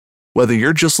Whether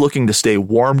you're just looking to stay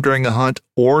warm during a hunt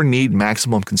or need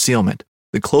maximum concealment,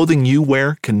 the clothing you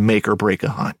wear can make or break a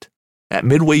hunt. At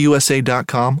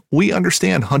MidwayUSA.com, we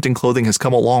understand hunting clothing has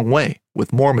come a long way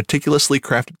with more meticulously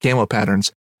crafted camo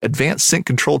patterns, advanced scent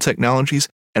control technologies,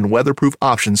 and weatherproof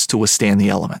options to withstand the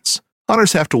elements.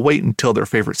 Hunters have to wait until their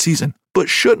favorite season, but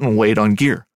shouldn't wait on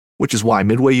gear, which is why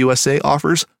Midway USA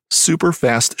offers super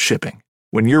fast shipping.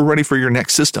 When you're ready for your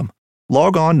next system,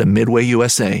 log on to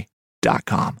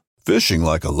MidwayUSA.com. Fishing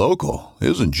like a local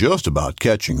isn't just about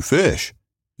catching fish.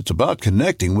 It's about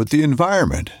connecting with the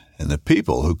environment and the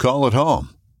people who call it home.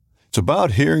 It's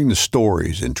about hearing the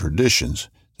stories and traditions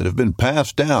that have been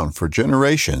passed down for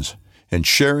generations and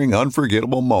sharing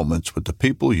unforgettable moments with the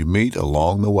people you meet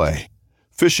along the way.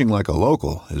 Fishing like a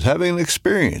local is having an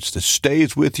experience that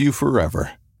stays with you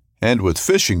forever. And with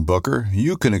Fishing Booker,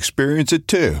 you can experience it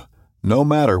too, no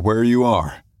matter where you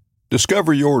are.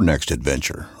 Discover your next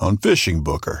adventure on Fishing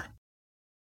Booker.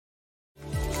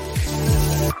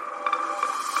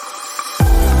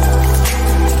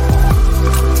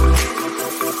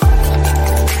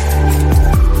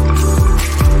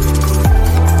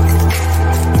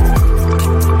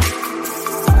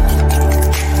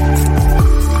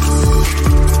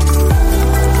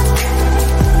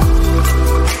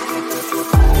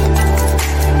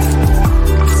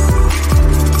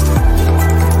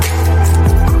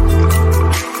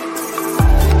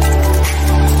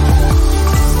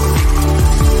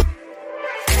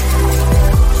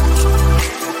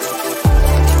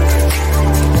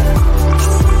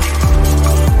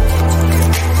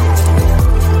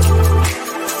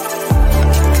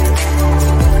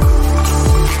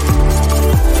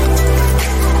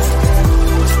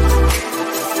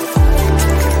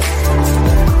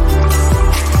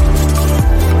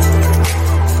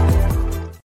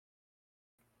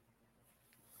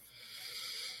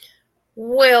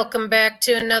 Welcome back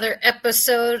to another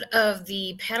episode of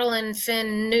the Paddle and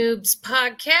Fin Noobs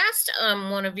podcast. I'm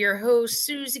one of your hosts,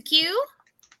 Susie Q.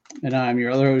 And I'm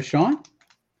your other host, Sean.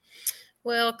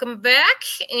 Welcome back.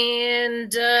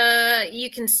 And you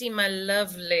can see my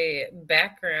lovely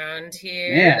background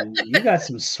here. Man, you got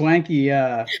some swanky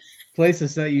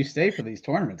places that you stay for these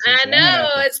tournaments. I know,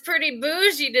 it's pretty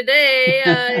bougie today.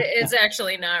 It's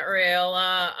actually not real.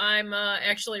 I'm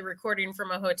actually recording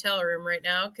from a hotel room right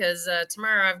now because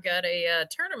tomorrow I've got a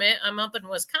tournament. I'm up in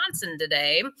Wisconsin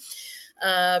today,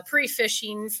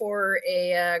 pre-fishing for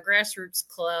a grassroots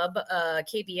club,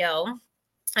 KBL.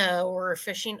 We're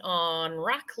fishing on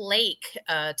Rock Lake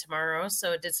tomorrow,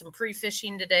 so I did some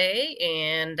pre-fishing today,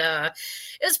 and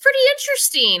it was pretty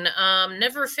interesting.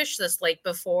 Never fished this lake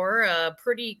before,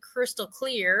 pretty crystal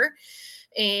clear,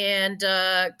 and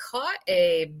caught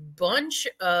a bunch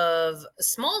of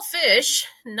small fish,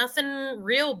 nothing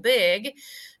real big.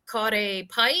 Caught a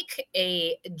pike,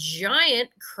 a giant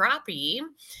crappie.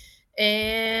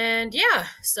 And yeah,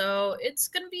 so it's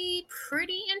going to be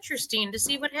pretty interesting to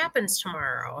see what happens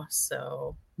tomorrow.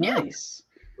 So nice.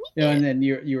 Yeah, and then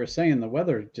you were saying the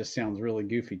weather just sounds really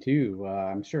goofy too.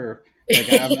 I'm sure.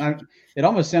 Like, it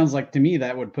almost sounds like to me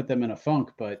that would put them in a funk.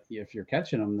 But if you're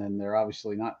catching them, then they're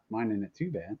obviously not minding it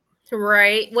too bad.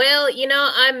 Right. Well,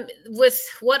 I'm with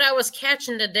what I was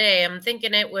catching today. I'm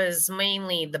thinking it was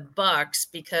mainly the bucks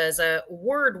because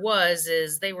word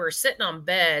is they were sitting on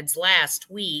beds last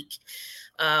week.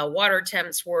 Water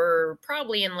temps were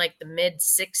probably in like the mid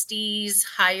 60s,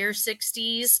 higher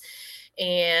 60s.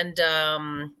 And,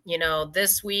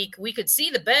 this week we could see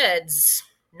the beds.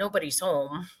 Nobody's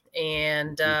home.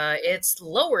 And it's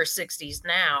lower 60s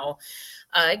now.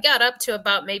 It got up to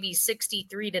about maybe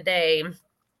 63 today.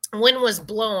 Wind was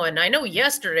blowing. I know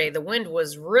yesterday the wind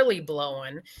was really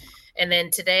blowing. And then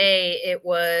today it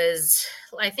was,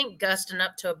 I think, gusting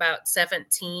up to about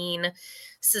 17,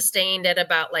 sustained at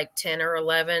about like 10 or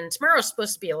 11. Tomorrow's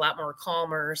supposed to be a lot more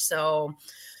calmer. So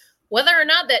whether or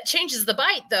not that changes the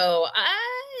bite, though,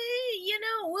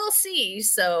 we'll see.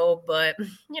 So, but,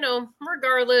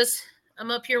 regardless, I'm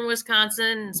up here in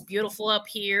Wisconsin. It's beautiful up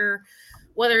here.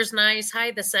 Weather's nice,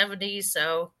 high the 70s.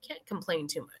 So can't complain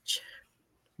too much.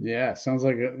 Yeah, sounds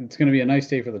like it's going to be a nice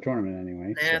day for the tournament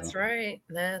anyway. That's right.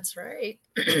 That's right.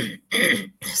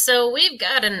 So we've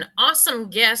got an awesome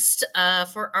guest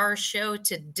for our show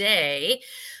today.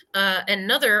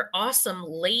 Another awesome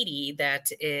lady that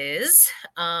is.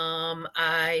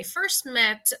 I first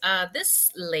met this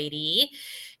lady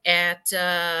at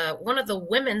one of the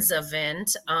women's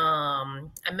event. I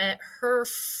met her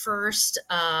first,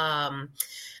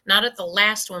 not at the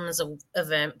last women's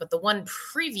event, but the one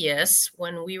previous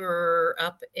when we were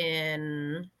up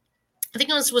in I think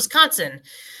it was Wisconsin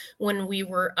when we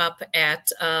were up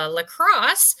at La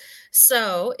Crosse.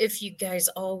 So if you guys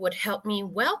all would help me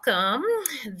welcome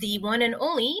the one and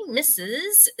only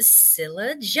Mrs.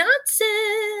 Cilla Johnson.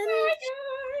 Hi,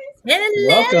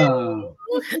 guys. Hello.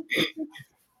 Welcome.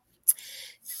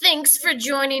 Thanks for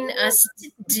joining us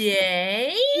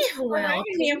today. For having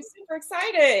me. I'm super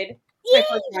excited.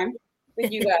 It's my first time with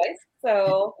you guys.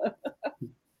 So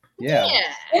Yeah.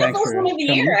 it's the Thanks first for one of the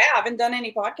coming. year. I haven't done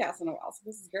any podcasts in a while, so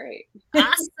this is great.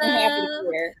 Awesome. I'm happy to be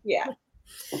here. Yeah.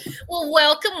 Well,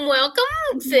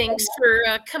 welcome. Thanks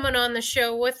for coming on the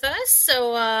show with us.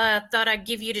 So I thought I'd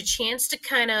give you the chance to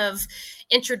kind of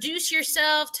introduce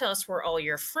yourself, tell us where all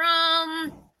you're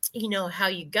from, how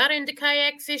you got into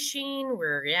kayak fishing,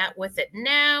 where you're at with it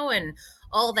now, and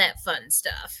all that fun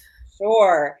stuff.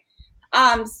 Sure.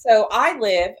 So I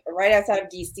live right outside of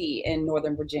DC in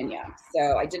Northern Virginia.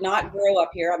 So I did not grow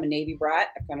up here. I'm a Navy brat.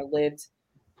 I've kind of lived.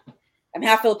 I'm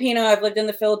half Filipino. I've lived in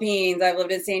the Philippines. I've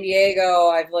lived in San Diego.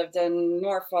 I've lived in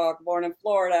Norfolk, born in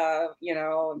Florida,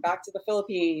 and back to the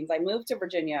Philippines. I moved to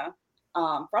Virginia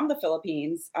from the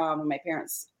Philippines when my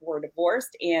parents were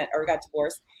divorced or got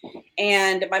divorced.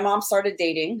 And my mom started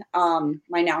dating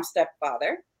my now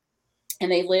stepfather. And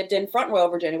they lived in Front Royal,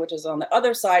 Virginia, which is on the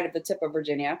other side of the tip of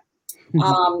Virginia.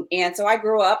 And so I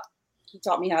grew up. He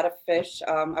taught me how to fish.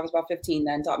 I was about 15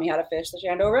 then, taught me how to fish the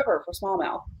Shenandoah River for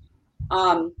smallmouth.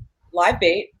 Live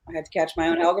bait. I had to catch my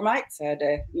own hellgrammites. I had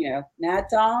to, nad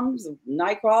toms,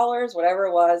 night crawlers, whatever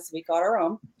it was. We caught our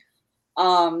own.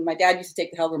 My dad used to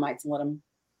take the hellgrammites and let him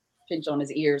pinch on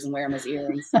his ears and wear them as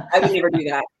earrings. I would never do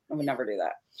that. I would never do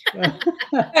that.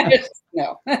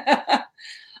 No.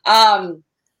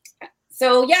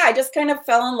 So yeah, I just kind of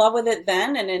fell in love with it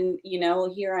then. And then,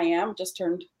 here I am, just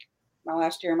turned my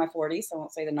last year in my 40s. So I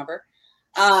won't say the number.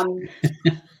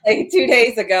 Like 2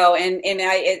 days ago. And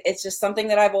it's just something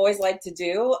that I've always liked to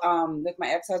do. With my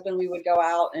ex-husband, we would go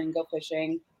out and go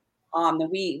fishing. Then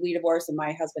we divorced, and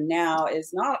my husband now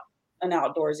is not an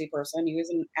outdoorsy person. He was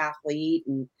an athlete.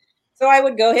 And so I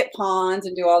would go hit ponds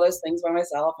and do all those things by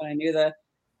myself. And I knew the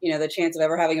chance of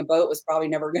ever having a boat was probably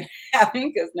never going to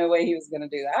happen, because no way he was going to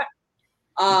do that.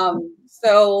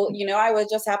 So, I would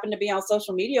just happen to be on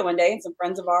social media one day, and some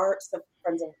friends of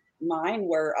mine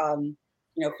were,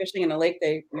 fishing in a lake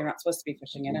you're not supposed to be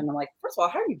fishing in. And I'm like, first of all,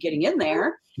 how are you getting in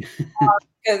there?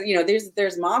 Because,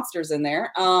 there's monsters in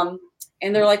there.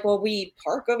 And they're like, well, we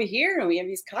park over here and we have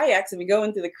these kayaks and we go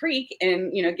into the creek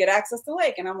and, get access to the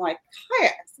lake. And I'm like,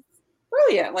 kayaks?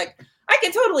 Brilliant. Like, I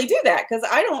could totally do that, because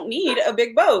I don't need a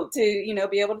big boat to,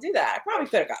 be able to do that. I probably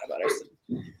could have got a boat.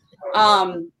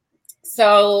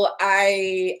 So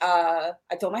I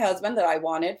told my husband that I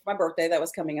wanted for my birthday that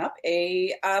was coming up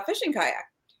a fishing kayak.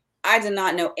 I did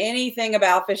not know anything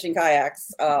about fishing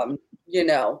kayaks. I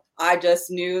just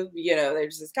knew,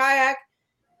 there's this kayak.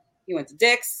 He went to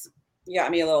Dick's. He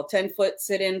got me a little 10-foot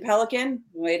sit-in Pelican.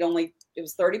 It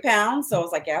was 30 pounds. So I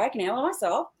was like, yeah, I can handle it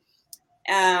myself.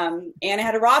 And I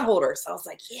had a rod holder. So I was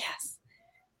like, yes.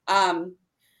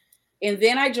 And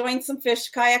then I joined some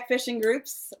kayak fishing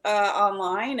groups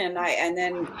online, and then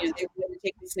they were going to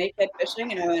take me snakehead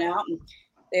fishing, and I went out, and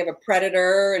they have a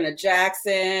Predator and a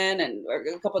Jackson and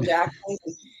a couple of Jacksons,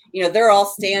 and they're all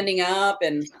standing up,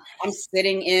 and I'm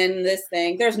sitting in this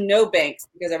thing. There's no banks,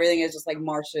 because everything is just like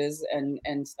marshes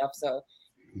and stuff. So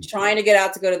trying to get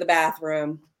out to go to the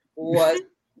bathroom was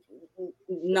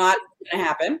not going to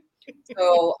happen.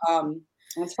 So on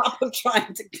top of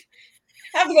trying to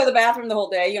have to go to the bathroom the whole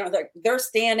day, they're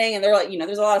standing, and they're like,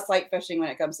 there's a lot of sight fishing when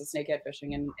it comes to snakehead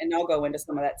fishing, and I'll go into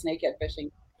some of that snakehead fishing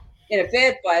in a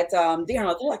bit, but they're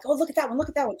like, oh, look at that one,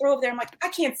 throw over there. I'm like, I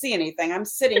can't see anything. I'm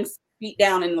sitting feet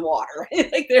down in the water.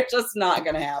 Like, they're just not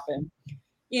going to happen,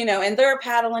 and they're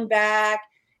paddling back,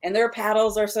 and their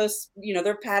paddles are so,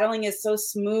 their paddling is so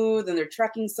smooth, and they're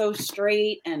trekking so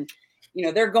straight, and,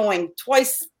 they're going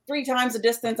 3 times the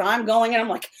distance I'm going, and I'm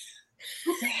like,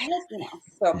 what the heck?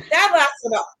 So that lasted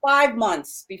about 5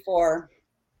 months before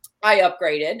I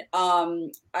upgraded.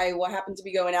 I happened to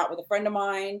be going out with a friend of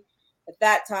mine at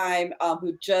that time,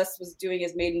 who just was doing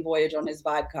his maiden voyage on his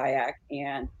Vibe kayak.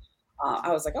 And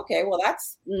I was like, okay, well,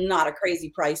 that's not a crazy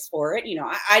price for it.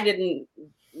 I didn't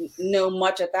know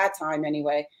much at that time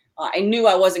anyway. I knew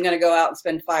I wasn't going to go out and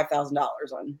spend $5,000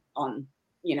 on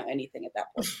anything at that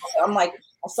point. So I'm like,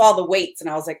 I saw the weights, and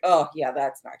I was like, oh yeah,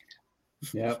 that's not going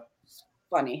to happen. Yep.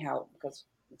 Funny because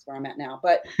that's where I'm at now.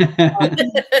 But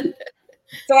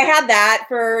so I had that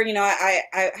for,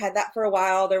 I had that for a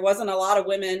while. There wasn't a lot of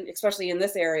women, especially in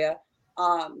this area,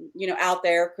 out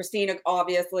there. Christina,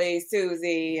 obviously,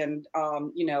 Susie, and,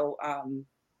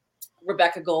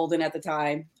 Rebecca Golden at the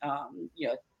time,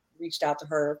 reached out to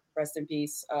her, rest in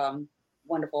peace,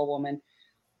 wonderful woman.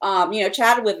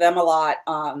 Chatted with them a lot,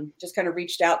 just kind of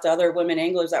reached out to other women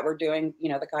anglers that were doing,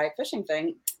 the kayak fishing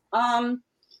thing. I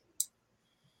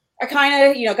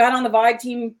kind of, got on the Vibe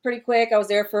team pretty quick. I was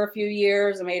there for a few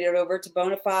years. I made it over to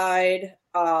Bonafide.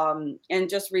 And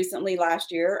just recently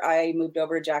last year, I moved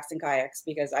over to Jackson Kayaks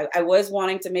because I was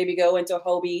wanting to maybe go into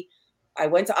Hobie. I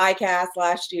went to ICAST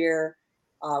last year,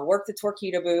 worked at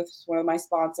Torquedo Booth, one of my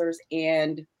sponsors,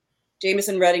 and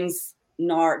Jameson Redding's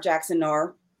Jackson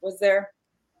NAR was there.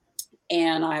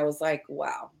 And I was like,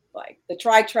 wow, like the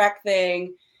tri-track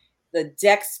thing, the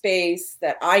deck space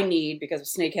that I need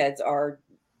because snakeheads are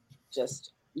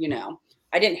just,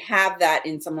 I didn't have that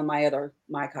in some of my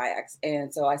kayaks.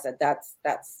 And so I said, that's,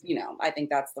 I think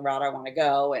that's the route I want to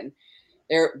go. And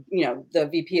there, the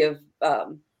VP of,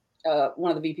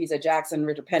 one of the VPs at Jackson,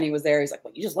 Richard Penny, was there. He's like,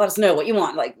 well, you just let us know what you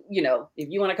want. Like, if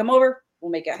you want to come over,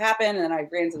 we'll make it happen. And then I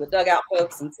ran into the dugout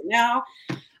folks. And so now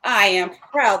I am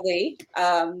proudly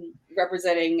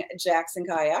representing Jackson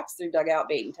Kayaks through Dugout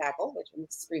Bait and Tackle, which I'm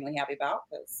extremely happy about.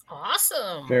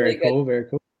 Awesome. Very cool. Very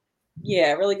cool.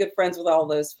 Yeah, really good friends with all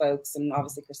those folks, and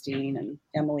obviously Christine and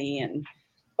Emily and a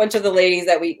bunch of the ladies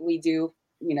that we do,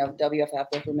 WFF,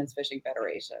 the Women's Fishing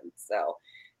Federation. So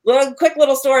quick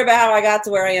little story about how I got to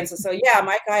where I am. So yeah,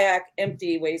 my kayak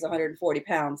empty weighs 140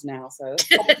 pounds now. So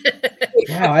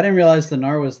wow, I didn't realize the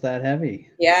NAR was that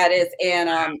heavy. Yeah, it is. And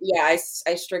I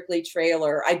strictly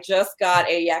trailer. I just got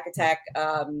a Yak Attack,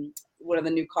 one of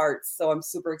the new carts, so I'm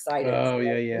super excited. Oh,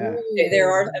 yeah.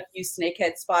 There are a few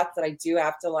snakehead spots that I do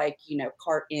have to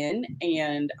cart in,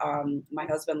 and my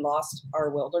husband lost our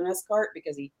wilderness cart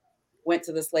because he went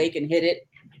to this lake and hid it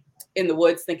in the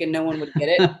woods thinking no one would get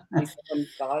it. Someone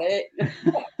got it.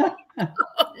 Oh, no.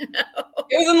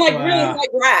 It was in really high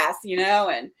grass,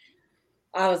 and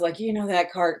I was like,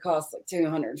 that cart costs like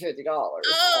 $250.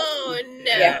 Oh no.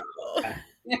 Yeah.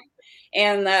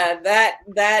 And that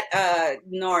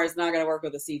NAR is not going to work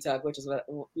with a C-Tug, which is what,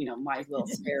 my little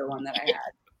spare one that I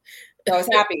had. So I was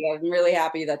happy. I'm really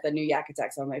happy that the new Yak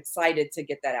Attack. So I'm excited to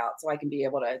get that out so I can be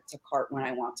able to cart when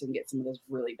I want to and get some of those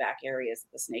really back areas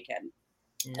of the snakehead.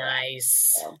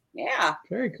 Nice. So, yeah.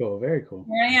 Very cool. Very cool.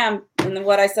 Here I am. And then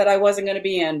what I said I wasn't going to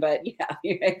be in, but yeah.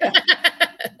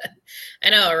 I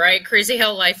know, right? Crazy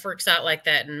how life works out like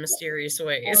that in mysterious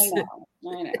ways. I know.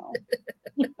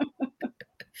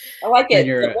 I like it.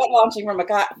 The wet launching from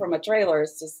a trailer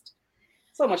is just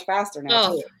so much faster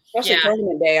now, too. Especially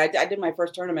tournament day. I did my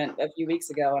first tournament a few weeks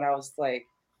ago, and I was like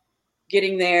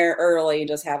getting there early and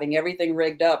just having everything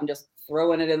rigged up and just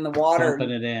throwing it in the water.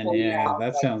 Dumping it in, yeah.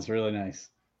 That sounds really nice.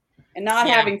 And not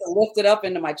having to lift it up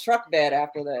into my truck bed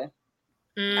after the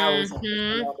hours of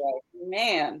fishing all day.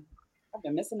 Man, I've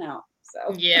been missing out.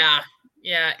 So yeah,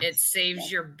 it saves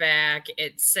your back.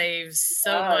 It saves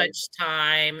so much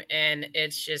time, and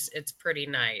it's pretty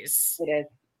nice. It is.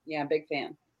 Yeah, big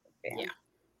fan. Yeah.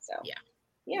 So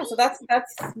so that's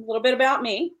a little bit about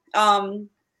me.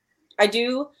 I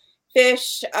do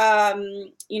fish,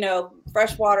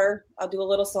 freshwater. I'll do a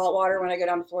little saltwater when I go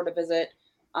down to Florida to visit.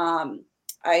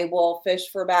 I will fish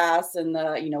for bass in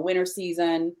the winter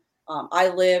season. I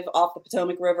live off the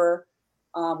Potomac River,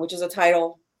 which is a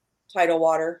tidal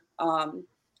water. A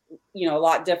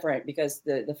lot different because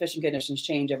the fishing conditions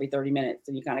change every 30 minutes,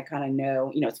 and you kind of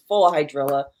know. It's full of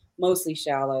hydrilla, mostly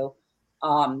shallow.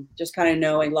 Just kind of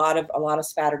knowing a lot of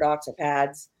spatterdocks or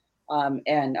pads,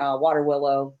 and water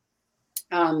willow.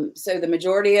 So the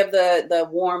majority of the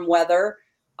warm weather,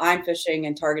 I'm fishing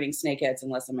and targeting snakeheads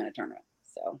unless I'm in a tournament.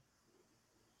 So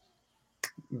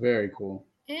very cool.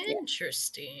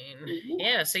 Interesting.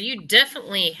 Yeah. So you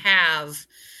definitely have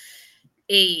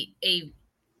a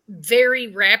very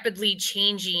rapidly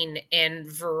changing and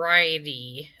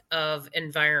variety of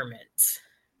environments.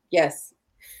 Yes.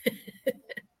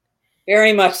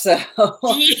 Very much so.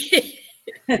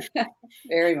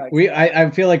 Very much. I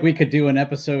feel like we could do an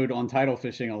episode on tidal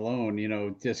fishing alone,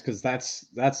 just because that's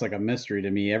like a mystery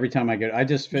to me. Every time I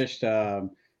just fished a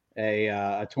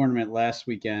tournament last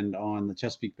weekend on the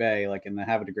Chesapeake Bay, like in the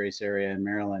Havre de Grace area in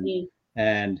Maryland,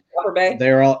 and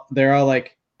they're all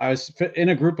like, I was in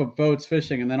a group of boats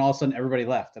fishing, and then all of a sudden everybody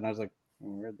left, and I was like,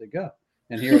 well, where'd they go?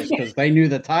 And here it's because they knew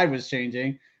the tide was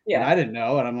changing. Yeah, and I didn't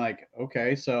know, and I'm like,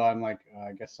 okay, so I'm like,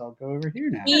 I guess I'll go over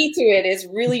here now. Key to it is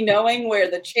really knowing where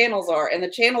the channels are, and the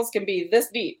channels can be this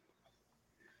deep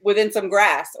within some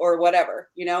grass or whatever,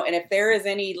 And if there is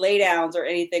any laydowns or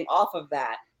anything off of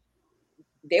that,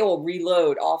 they will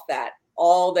reload off that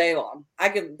all day long.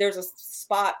 There's a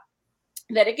spot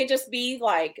that it could just be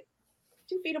like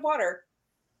 2 feet of water,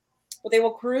 but they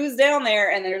will cruise down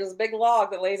there, and there's this big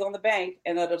log that lays on the bank,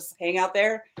 and they'll just hang out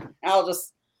there. And I'll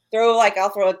just I'll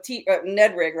throw a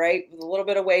Ned rig, right, with a little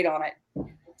bit of weight on it,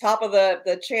 top of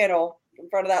the channel in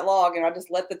front of that log, and I'll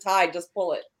just let the tide just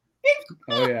pull it.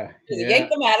 Oh yeah. Yank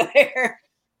them out of there.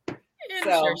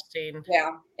 Interesting. So,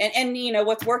 yeah. And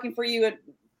what's working for you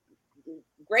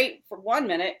great for 1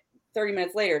 minute, 30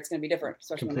 minutes later it's going to be different,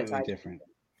 especially completely when the different.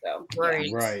 So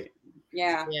Right.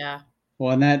 Yeah.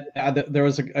 Well, and that there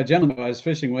was a gentleman I was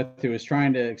fishing with who was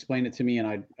trying to explain it to me,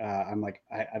 and I'm like,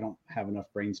 I don't have enough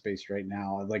brain space right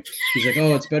now. Like, he's like,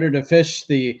 oh, it's better to fish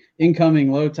the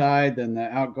incoming low tide than the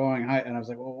outgoing high. And I was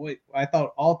like, well, wait, I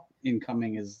thought all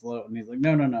incoming is low. And he's like,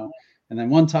 no. And then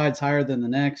one tide's higher than the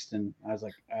next, and I was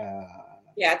like,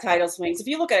 yeah, tidal swings. If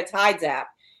you look at a tides app,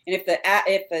 and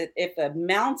if the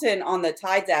mountain on the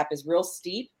tides app is real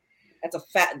steep, that's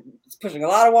it's pushing a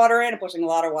lot of water in and pushing a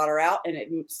lot of water out, and it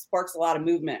sparks a lot of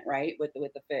movement, right, with the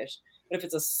fish. But if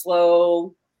it's a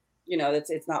slow,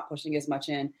 it's not pushing as much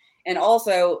in. And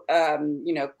also,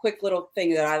 quick little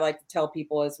thing that I like to tell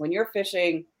people is when you're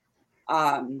fishing,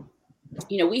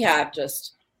 we have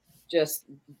just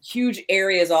huge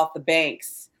areas off the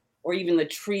banks or even the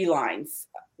tree lines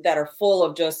that are full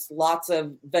of just lots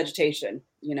of vegetation,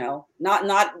 not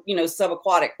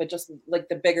subaquatic, but just like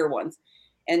the bigger ones.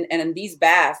 And in these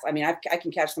bass, I mean, I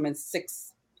can catch them in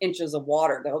 6 inches of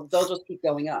water. They'll just keep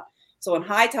going up. So in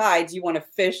high tides, you want to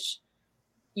fish,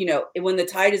 when the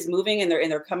tide is moving and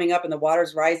they're coming up and the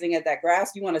water's rising at that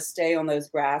grass, you want to stay on those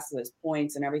grass, those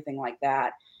points and everything like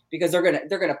that, because they're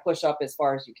gonna push up as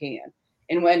far as you can.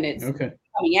 And when it's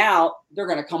coming out, they're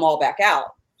gonna come all back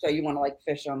out. So you want to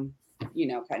fish them,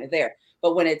 kind of there.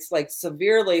 But when it's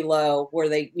severely low, where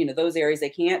they, those areas they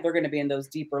can't, they're going to be in those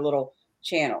deeper little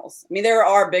channels. I mean, there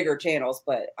are bigger channels,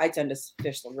 but I tend to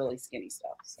fish the really skinny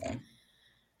stuff. So.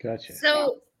 Gotcha.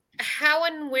 So how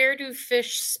and where do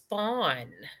fish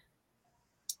spawn?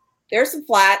 There's some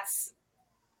flats,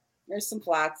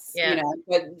 yeah.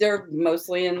 But they're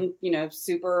mostly in,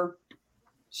 super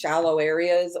shallow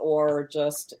areas or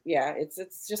just,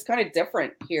 it's just kind of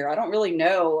different here. I don't really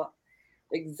know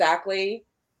exactly.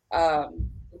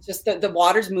 It's just the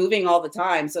water's moving all the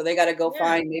time. So they got to go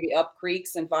find maybe up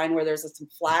creeks and find where there's some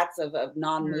flats of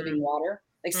non-moving water.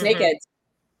 Like snakeheads,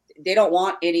 they don't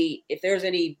want if there's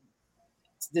any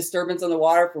disturbance on the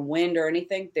water from wind or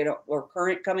anything, or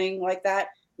current coming like that,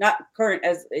 not current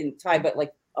as in tide, but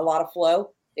like a lot of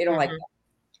flow. They don't like that.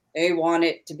 They want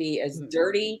it to be as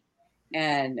dirty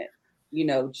and,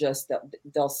 just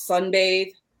they'll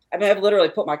sunbathe. I mean, I've literally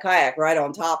put my kayak right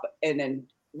on top and then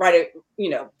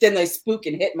then they spook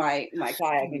and hit my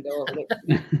kayak and go over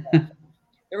there. They're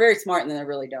very smart and then they're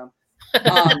really dumb.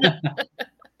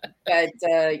 But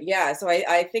so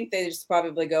I think they just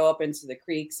probably go up into the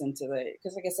creeks,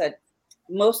 because like I said,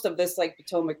 most of this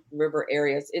Potomac River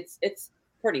areas, it's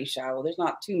pretty shallow. There's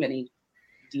not too many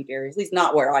deep areas, at least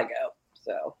not where I go.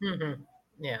 So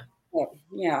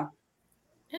yeah.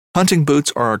 Hunting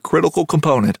boots are a critical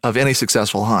component of any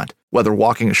successful hunt. Whether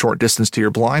walking a short distance to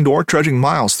your blind or trudging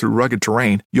miles through rugged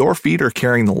terrain, your feet are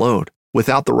carrying the load.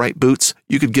 Without the right boots,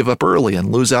 you could give up early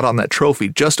and lose out on that trophy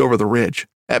just over the ridge.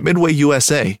 At Midway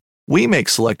USA, we make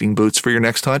selecting boots for your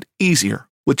next hunt easier.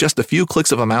 With just a few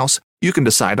clicks of a mouse, you can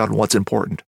decide on what's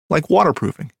important, like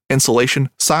waterproofing, insulation,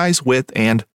 size, width,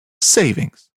 and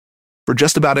savings. For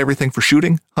just about everything for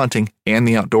shooting, hunting, and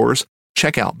the outdoors,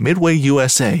 check out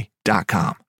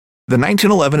MidwayUSA.com. The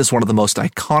 1911 is one of the most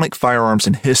iconic firearms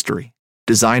in history.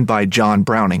 Designed by John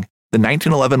Browning, the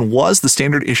 1911 was the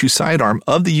standard issue sidearm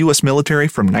of the U.S. military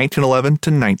from 1911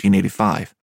 to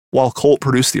 1985. While Colt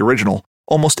produced the original,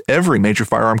 almost every major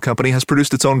firearm company has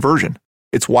produced its own version.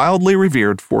 It's wildly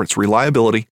revered for its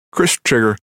reliability, crisp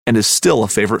trigger, and is still a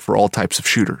favorite for all types of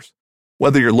shooters.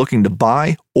 Whether you're looking to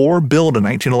buy or build a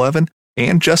 1911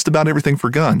 and just about everything for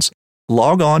guns,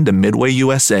 log on to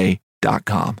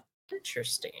MidwayUSA.com.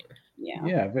 Interesting.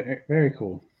 Yeah, very, very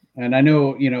cool. And I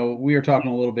know, we were talking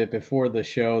a little bit before the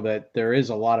show that there is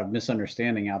a lot of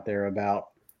misunderstanding out there about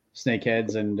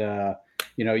snakeheads. And,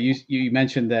 you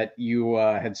mentioned that you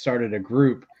had started a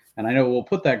group, and I know we'll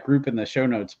put that group in the show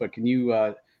notes, but can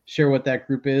you share what that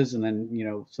group is and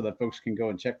then, so that folks can go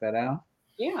and check that out?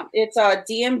 Yeah, it's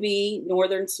DMV,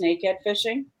 Northern Snakehead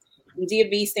Fishing. And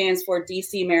DMV stands for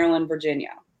DC, Maryland,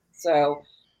 Virginia. So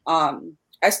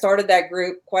I started that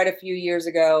group quite a few years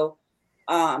ago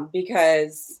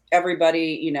because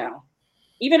everybody,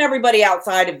 even everybody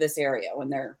outside of this area, when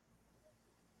they're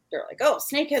like, oh,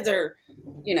 snakeheads are,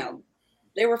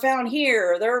 they were found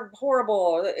here, they're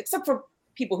horrible, except for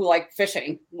people who like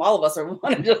fishing. All of us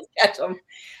want to just catch them.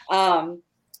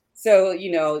 So,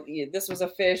 this was a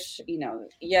fish,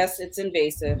 yes, it's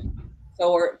invasive.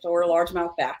 So are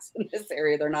largemouth bass in this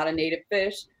area. They're not a native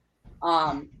fish.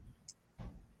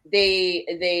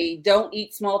 They don't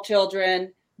eat small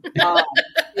children.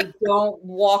 They don't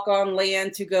walk on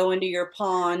land to go into your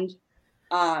pond.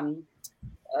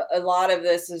 A lot of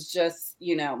this is just,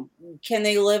 can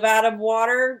they live out of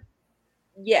water?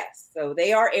 Yes. So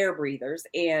they are air breathers,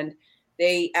 and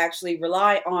they actually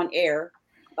rely on air.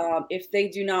 If they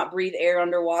do not breathe air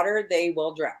underwater, they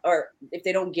will drown. Or if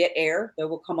they don't get air, they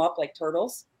will come up like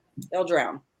turtles. They'll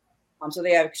drown. So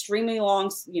they have extremely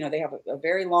long, they have a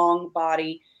very long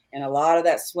body, and a lot of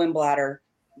that swim bladder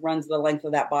runs the length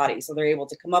of that body. So they're able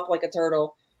to come up like a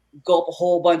turtle, gulp a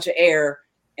whole bunch of air,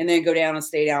 and then go down and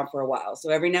stay down for a while. So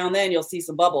every now and then you'll see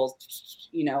some bubbles,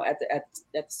 at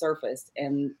the surface,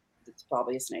 and it's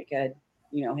probably a snakehead,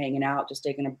 hanging out, just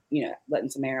taking letting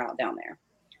some air out down there.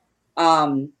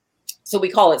 So we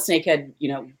call it snakehead,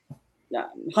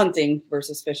 hunting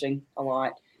versus fishing a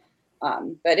lot.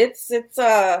 But it's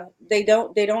they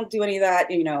don't do any of that.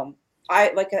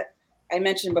 I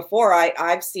mentioned before,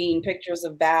 I've seen pictures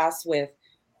of bass with,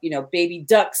 baby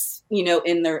ducks, in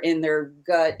their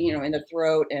gut, in their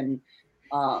throat, and,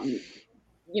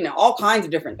 all kinds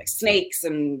of different, like snakes,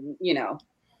 and,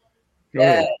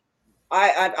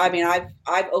 I mean,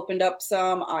 I've opened up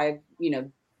some,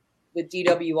 with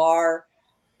DWR,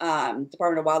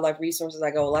 Department of Wildlife Resources, I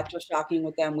go electroshocking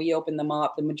with them. We open them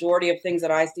up. The majority of things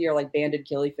that I see are like banded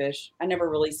killifish. I never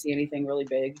really see anything really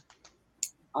big.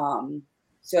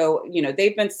 So,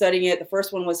 they've been studying it. The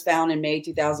first one was found in May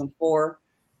 2004,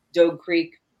 Dogue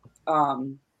Creek.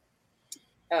 Little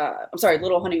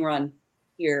Hunting Run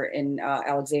here in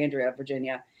Alexandria,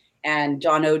 Virginia. And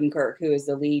John Odenkirk, who is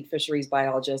the lead fisheries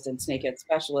biologist and snakehead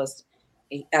specialist,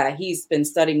 he's been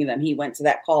studying them. He went to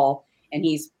that call, and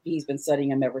he's been studying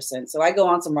them ever since. So I go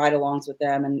on some ride-alongs with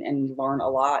them and learn a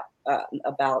lot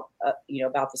about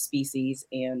the species.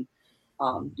 And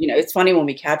it's funny when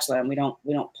we catch them, we don't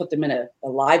put them in a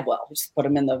live well. We just put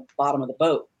them in the bottom of the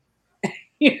boat.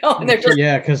 And they're just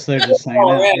because they're just hanging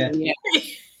out. Yeah.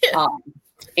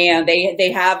 And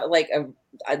they have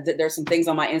there's some things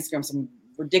on my Instagram, some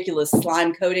ridiculous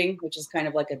slime coating, which is kind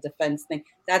of like a defense thing.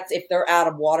 That's if they're out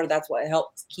of water, that's what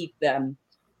helps keep them,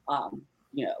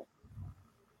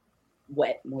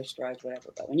 wet, moisturized,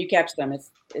 whatever. But when you catch them, it's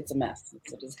a mess.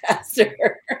 It's a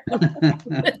disaster.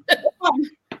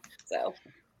 So,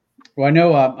 well, I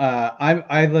know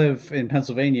I live in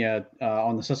Pennsylvania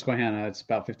on the Susquehanna. It's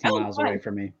about 15 miles away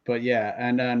from me. But yeah,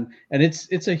 and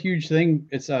it's a huge thing.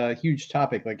 It's a huge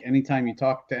topic. Like anytime you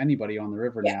talk to anybody on the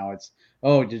river now, it's,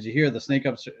 oh, did you hear the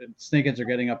snakeheads are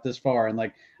getting up this far? And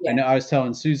I know I was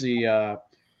telling Susie, the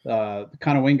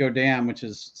Conowingo Dam, which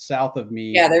is south of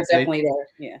me. Yeah, they're definitely there.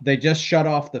 Yeah. They just shut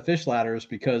off the fish ladders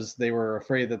because they were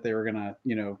afraid that they were gonna,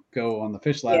 go on the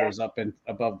fish ladders up and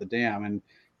above the dam. And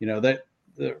that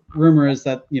the rumor is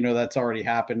that that's already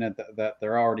happened, that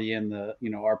they're already in the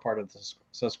our part of the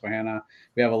Susquehanna.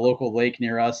 We have a local lake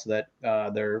near us that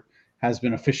there has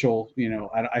been official.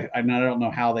 I don't know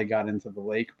how they got into the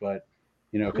lake, but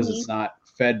because it's not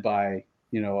fed by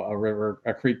a river,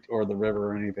 a creek, or the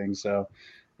river or anything. So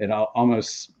it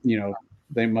almost,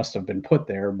 they must have been put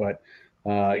there, but,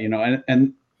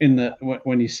 and in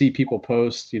when you see people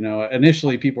post,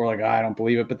 initially people were like, I don't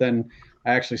believe it. But then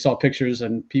I actually saw pictures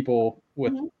and people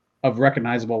of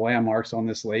recognizable landmarks on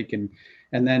this lake. And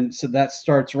then, so that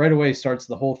starts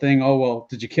the whole thing. Oh, well,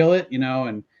 did you kill it?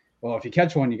 And well, if you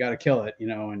catch one, you got to kill it,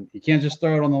 and you can't just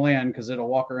throw it on the land because it'll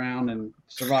walk around and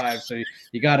survive. So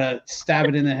you got to stab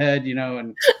it in the head,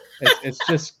 and it's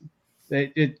just,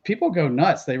 people go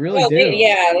nuts. They really do.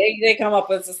 They come up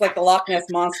with, it's like the Loch Ness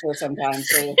monster sometimes.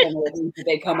 So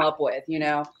they come up with,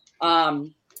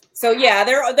 So yeah,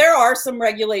 there are some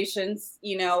regulations.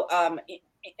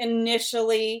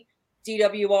 Initially,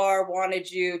 DWR wanted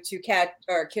you to catch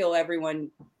or kill everyone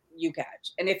you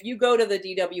catch, and if you go to the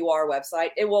DWR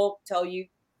website, it will tell you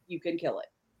can kill it.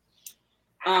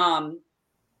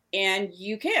 And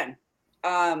you can,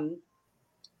 but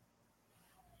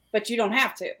you don't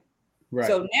have to. Right.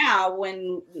 So now,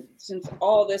 since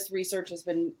all this research has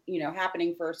been,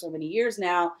 happening for so many years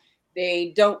now,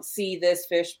 they don't see this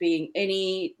fish being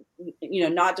any,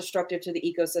 not destructive to the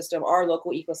ecosystem, our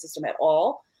local ecosystem at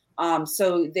all.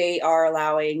 So they are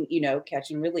allowing,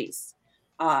 catch and release.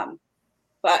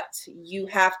 But you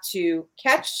have to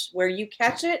catch, where you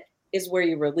catch it is where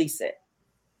you release it.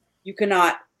 You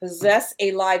cannot possess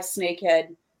a live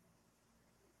snakehead,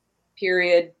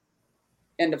 period.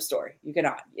 End of story. You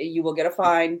cannot. You will get a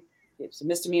fine. It's a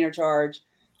misdemeanor charge.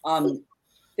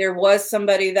 There was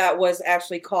somebody that was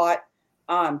actually caught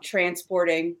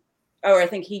transporting, or I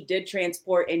think he did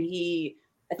transport, and I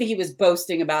think he was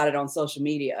boasting about it on social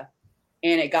media.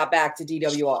 and it got back to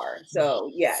DWR. So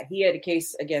yeah, he had a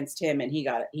case against him, and he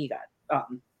got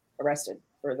arrested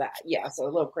for that. Yeah, so a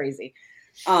little crazy.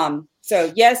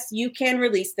 So yes, you can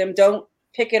release them. Don't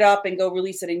pick it up and go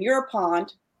release it in your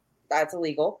pond. That's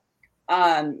illegal.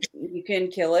 You can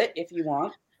kill it if you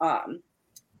want. I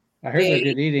heard they're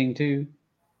good eating too.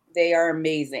 They are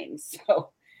amazing. So,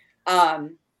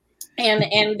 and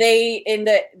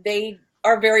they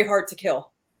are very hard to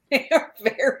kill. They are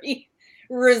very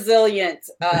resilient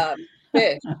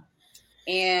fish,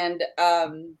 and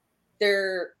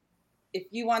they're, if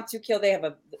you want to kill, they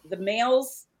have the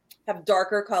males have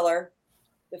darker color,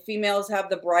 the females have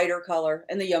the brighter color,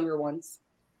 and the younger ones.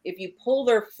 If you pull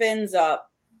their fins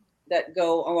up that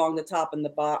go along the top and the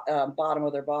bottom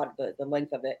of their body, the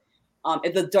length of it,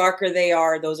 if the darker they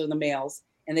are, those are the males,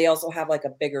 and they also have like a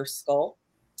bigger skull.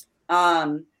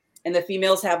 And the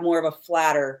females have more of a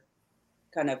flatter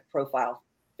kind of profile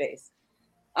face.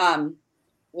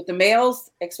 With the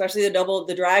males, especially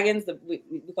the dragons, we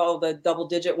call the double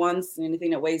digit ones.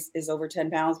 Anything that weighs is over 10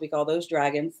 pounds, we call those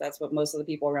dragons. That's what most of the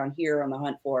people around here are on the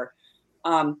hunt for.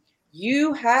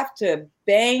 You have to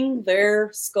bang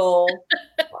their skull.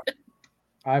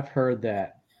 I've heard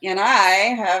that. And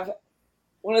I have,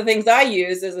 one of the things I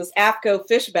use is this AFCO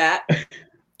fish bat.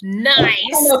 Nice. I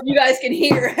don't know if you guys can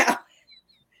hear how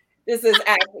this is.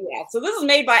 Yeah. So this is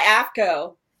made by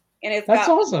AFCO, and that's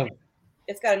awesome.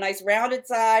 It's got a nice rounded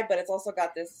side, but it's also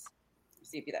got this,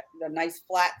 see if you the nice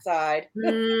flat side.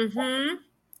 Mm-hmm.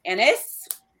 And it's,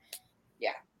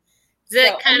 yeah. Is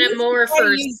that kind of more for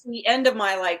the end of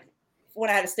my, like, when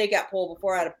I had a stakeout pole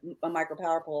before I had a micro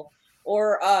power pole,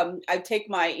 or I take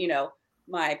my,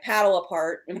 my paddle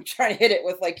apart and I'm trying to hit it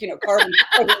with, like, carbon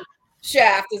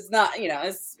shaft is not,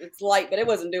 it's light, but it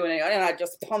wasn't doing anything. And I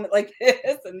just pump it like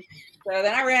this. And so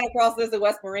then I ran across this at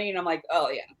West Marine. I'm like, oh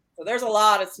yeah. So there's a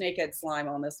lot of snakehead slime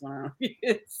on this one. You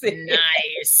can see.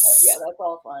 Nice. Yeah, that's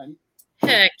all fun.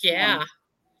 Heck yeah.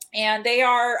 And they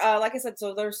are, like I said,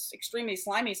 so they're extremely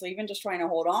slimy. So even just trying to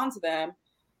hold on to them,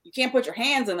 you can't put your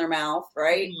hands in their mouth,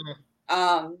 right?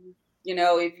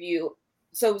 If you,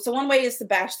 so one way is to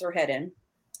bash their head in.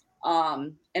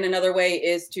 And another way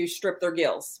is to strip their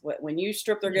gills. When you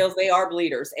strip their gills, they are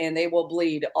bleeders, and they will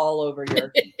bleed all over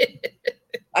your,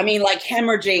 I mean, like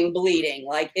hemorrhaging bleeding.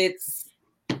 Like it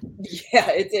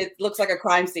looks like a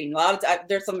crime scene. A lot of times,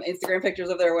 there's some Instagram pictures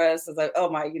of their where it says, like, oh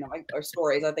my, or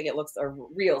stories. I think it looks, or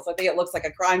reels. I think it looks like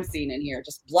a crime scene in here,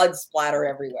 just blood splatter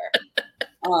everywhere.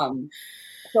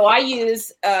 So I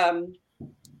use,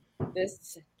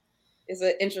 this is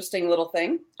an interesting little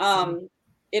thing.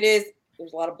 There's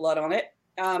a lot of blood on it.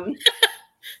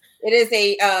 It is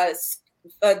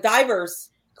a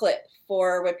diver's clip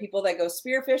for when people that go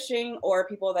spearfishing or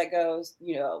people that goes,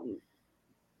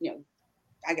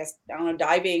 I guess, I don't know,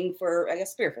 diving for, I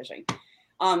guess, spearfishing.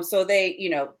 So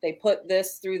they put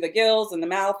this through the gills and the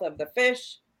mouth of the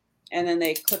fish, and then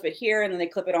they clip it here, and then they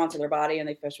clip it onto their body, and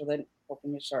they fish with it,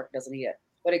 hoping the shark doesn't eat it.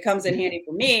 But it comes in handy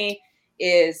for me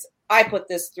is I put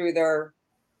this through their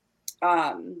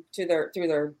through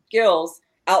their gills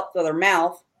out to their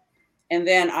mouth, and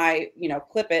then I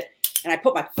clip it, and I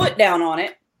put my foot down on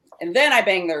it, and then I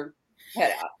bang their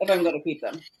head out if I'm going to keep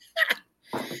them.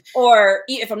 Or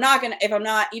even if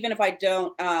I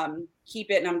don't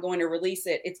keep it and I'm going to release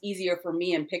it, it's easier for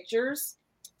me in pictures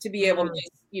to be able to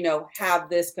just, have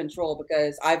this control,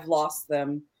 because I've lost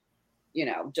them,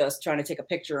 just trying to take a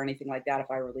picture or anything like that if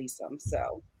I release them.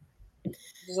 So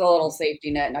there's a little safety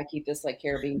net, and I keep this like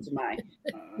carabine to my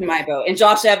boat. And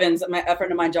Josh Evans, a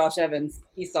friend of mine, Josh Evans,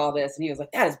 he saw this and he was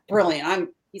like, "That is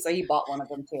brilliant." He bought one of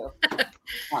them too.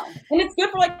 And it's good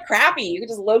for like crappie. You can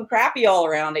just load crappie all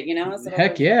around it, So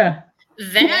heck yeah.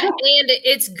 That, and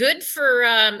it's good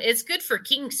for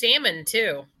king salmon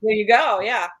too. There you go.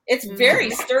 Yeah, it's very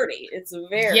sturdy. It's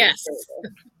very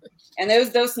sturdy. And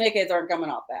those snakeheads aren't coming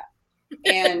off that.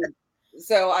 And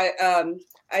so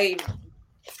I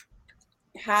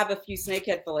have a few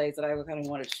snakehead fillets that I kind of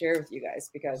want to share with you guys,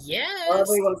 because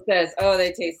everyone says, "Oh,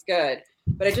 they taste good,"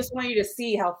 but I just want you to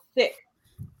see how thick.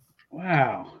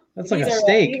 Wow, that's like a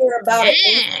steak. About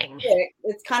thick.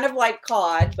 It's kind of like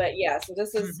cod, but yeah. So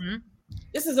this is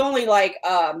only like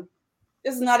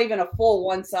this is not even a full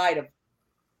one side of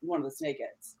one of the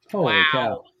snakeheads. Holy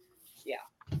cow! Yeah.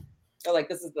 So like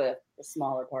this is the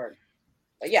smaller part,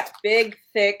 but yeah, big,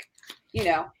 thick.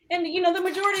 And the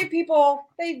majority of people,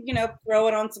 they throw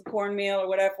it on some cornmeal or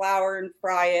whatever, flour, and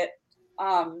fry it.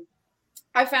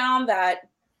 I found that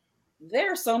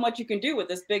there's so much you can do with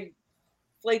this big,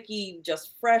 flaky,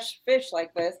 just fresh fish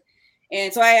like this.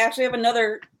 And so I actually have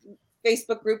another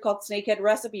Facebook group called Snakehead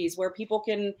Recipes where people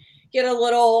can get a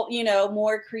little,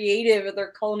 more creative with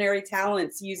their culinary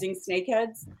talents using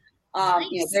snakeheads.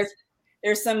 Nice.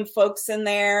 There's some folks in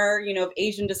there, of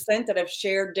Asian descent that have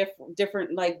shared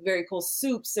different like very cool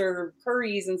soups or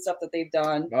curries and stuff that they've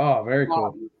done. Oh, very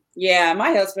cool. Yeah,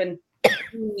 my husband,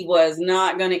 he was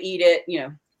not going to eat it.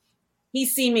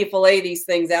 He's seen me fillet these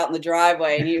things out in the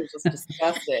driveway, and he was just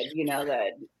disgusted.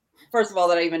 That first of all,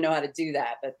 that I even know how to do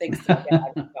that, but thanks to my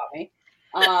dad, he taught me.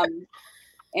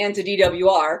 And to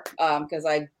DWR, because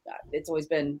it's always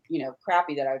been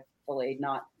crappy that I've filleted,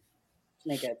 not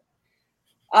snakehead.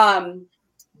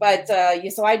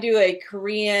 So I do a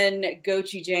Korean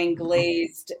gochujang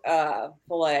glazed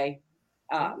fillet.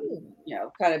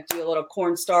 Kind of do a little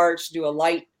cornstarch, do a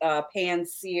light pan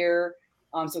sear,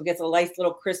 so it gets a nice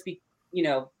little crispy,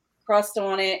 crust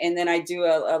on it, and then I do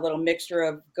a little mixture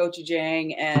of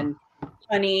gochujang and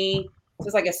honey, so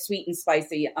it's like a sweet and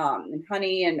spicy, and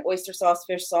honey and oyster sauce,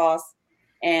 fish sauce,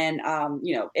 and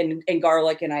and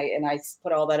garlic, and I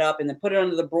put all that up and then put it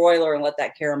under the broiler and let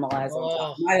that caramelize on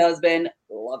top. My husband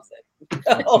loves it.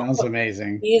 That sounds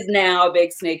amazing. He is now a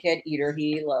big snakehead eater.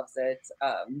 He loves it.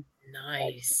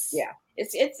 Nice. Yeah,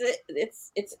 it's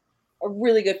a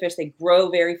really good fish. They grow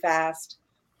very fast.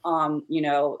 A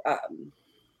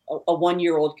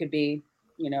 1-year-old could be,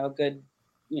 a good,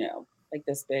 like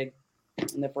this big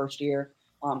in the first year.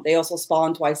 They also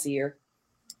spawn twice a year.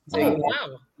 So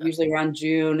wow. Usually around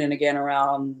June and again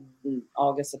around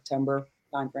August, September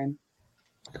timeframe.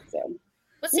 So,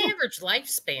 what's the average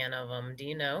lifespan of them? Do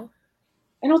you know?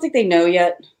 I don't think they know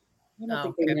yet. I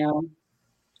don't think they know.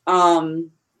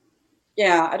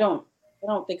 Yeah, I don't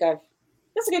think I've.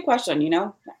 That's a good question.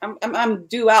 I'm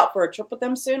due out for a trip with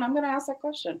them soon. I'm going to ask that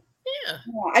question. Yeah.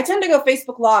 I tend to go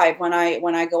Facebook Live when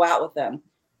I go out with them,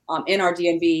 in our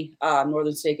DNB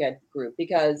Northern Snakehead group,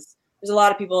 because there's a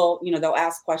lot of people, they'll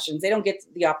ask questions. They don't get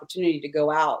the opportunity to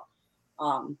go out,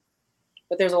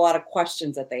 but there's a lot of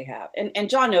questions that they have. And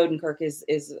John Odenkirk is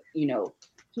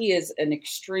he is an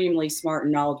extremely smart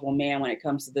and knowledgeable man when it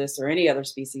comes to this or any other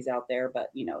species out there.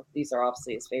 But these are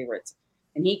obviously his favorites,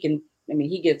 and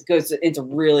he goes into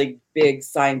really big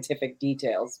scientific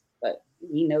details, but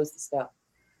he knows the stuff.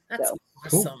 That's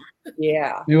awesome. Cool.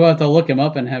 Yeah. Maybe we'll have to look him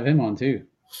up and have him on too.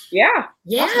 Yeah.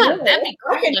 That'd be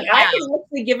cool. I can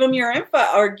actually give him your info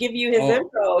or give you his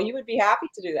info. You would be happy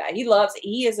to do that.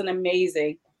 He is an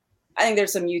amazing, I think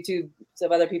there's some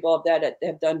other people that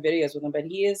have done videos with him, but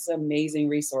he is an amazing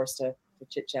resource to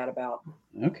chit chat about.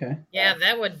 Okay. Yeah,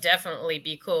 that would definitely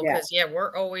be cool because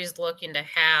we're always looking to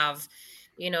have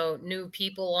new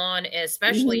people on,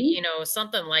 especially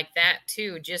something like that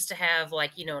too, just to have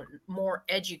more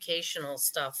educational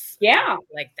stuff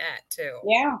like that too.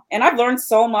 Yeah, and I've learned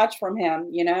so much from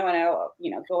him, and I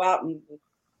go out and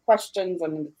questions,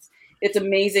 and it's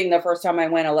amazing the first time I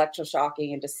went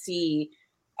electroshocking and to see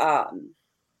the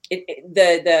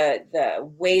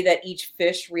way that each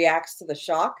fish reacts to the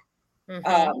shock.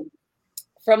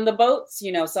 From the boats,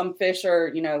 some fish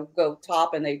are, go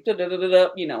top and they,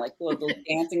 like little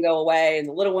dance and go away. And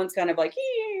the little ones kind of like,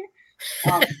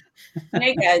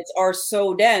 snakeheads are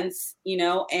so dense,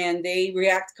 and they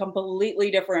react completely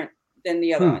different than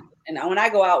the other ones. And when I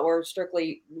go out, we're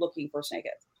strictly looking for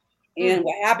snakeheads. And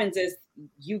what happens is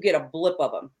you get a blip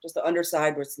of them, just the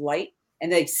underside where it's light,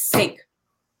 and they sink.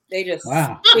 They just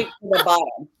sink to the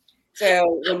bottom.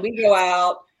 So when we go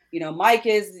out, Mike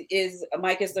is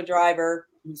the driver.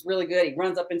 He's really good. He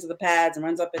runs up into the pads and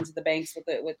runs up into the banks with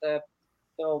the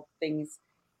little things.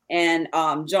 And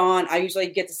John, I usually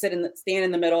get to stand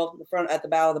in the middle, the front at the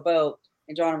bow of the boat.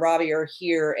 And John and Robbie are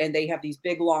here, and they have these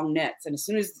big long nets. And as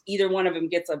soon as either one of them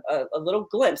gets a little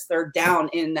glimpse, they're down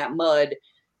in that mud,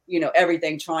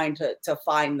 everything trying to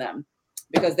find them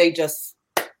because they just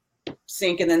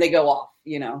sink and then they go off.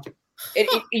 They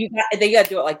got to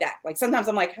do it like that. Like sometimes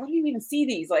I'm like, how do you even see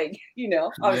these?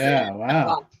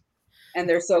 Wow. And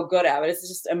they're so good at it. It's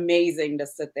just amazing to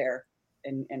sit there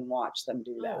and watch them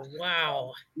do that. Oh,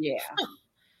 wow. Yeah.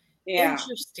 Yeah.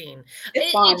 Interesting.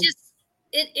 It's fun.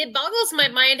 It boggles my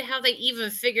mind how they even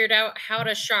figured out how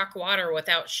to shock water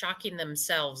without shocking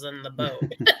themselves in the boat.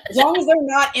 As long as they're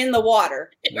not in the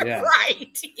water. Yeah.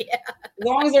 Right. Yeah. As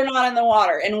long as they're not in the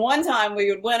water. And one time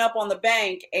we went up on the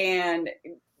bank and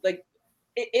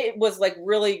it was like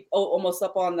really almost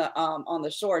up on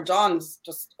the shore. John's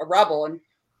just a rebel and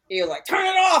he was like, turn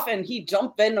it off. And he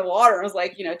jumped in the water and was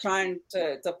like, trying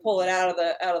to pull it out of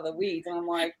the weeds. And I'm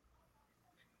like,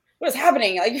 what is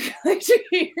happening? Like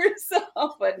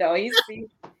yourself. But no, he's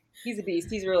a beast.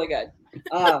 He's really good.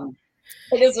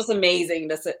 It is just amazing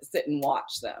to sit and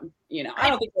watch them. I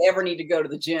don't think they ever need to go to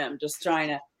the gym, just trying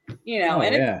to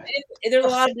And there's a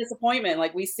lot of disappointment.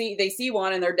 Like they see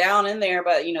one and they're down in there,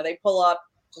 but they pull up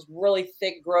just really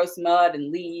thick, gross mud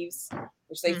and leaves,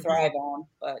 which they thrive on.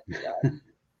 But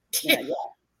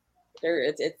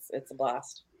it's a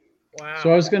blast. Wow.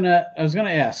 So I was gonna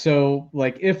ask. So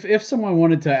like, if someone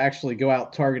wanted to actually go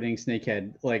out targeting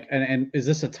snakehead, like, and is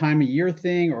this a time of year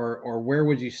thing, or where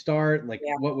would you start? Like,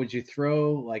 what would you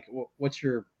throw? Like, what's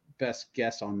your best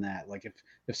guess on that? Like,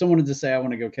 if someone wanted to say, I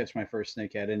want to go catch my first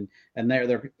snakehead, and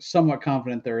they're somewhat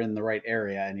confident they're in the right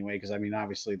area anyway, because I mean,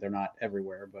 obviously they're not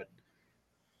everywhere, but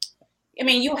I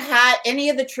mean, you had any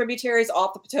of the tributaries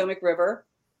off the Potomac River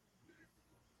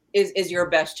is your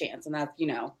best chance, and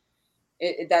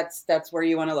that's that's where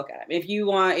you want to look at it. If you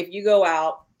go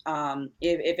out,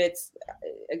 if it's,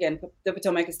 again, the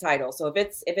Potomac is tidal, so if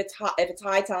it's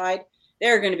high tide,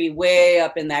 they're going to be way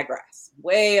up in that grass,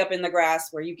 way up in the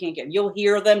grass where you can't get. You'll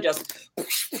hear them just.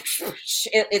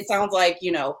 It sounds like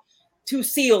two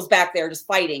seals back there just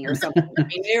fighting or something. I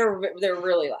mean, they're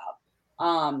really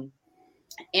loud.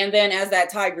 And then as that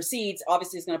tide recedes,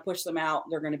 obviously it's going to push them out.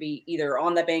 They're going to be either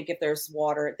on the bank if there's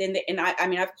water.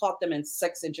 I've caught them in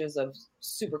 6 inches of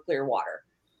super clear water.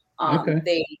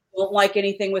 They don't like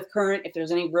anything with current. If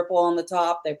there's any ripple on the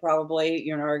top, they probably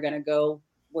are going to go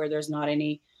where there's not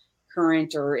any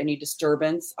current or any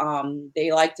disturbance.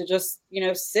 They like to just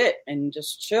sit and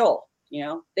just chill.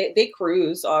 They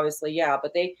cruise, obviously,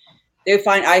 but they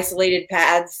find isolated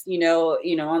pads,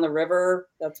 on the river.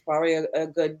 That's probably a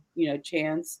good,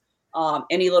 chance.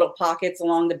 Any little pockets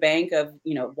along the bank of,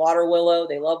 water willow.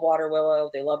 They love water willow.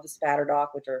 They love the spatter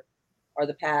dock, which are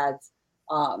the pads.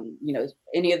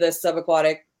 Any of the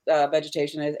subaquatic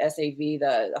vegetation, SAV,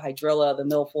 the hydrilla, the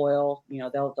milfoil,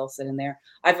 they'll sit in there.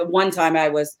 One time I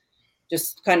was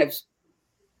just kind of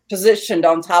positioned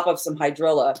on top of some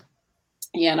hydrilla.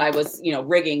 And I was,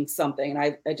 rigging something,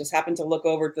 and I just happened to look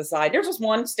over to the side. There's just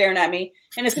one staring at me,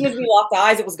 and as soon as we locked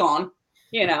eyes, it was gone.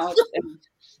 They're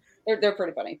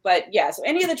pretty funny. But so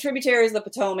any of the tributaries of the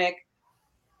Potomac,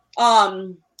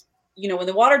 when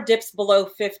the water dips below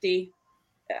 50,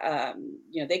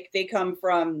 they come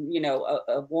from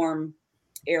a warm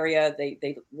area.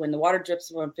 They when the water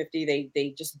drips below 50,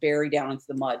 they just bury down into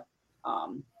the mud.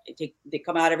 They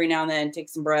come out every now and then, take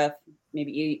some breath,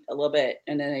 maybe eat a little bit,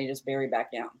 and then they just bury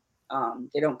back down.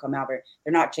 They don't come out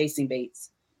they're not chasing baits.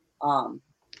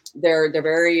 They're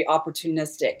very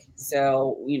opportunistic.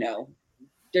 So,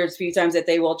 there's a few times that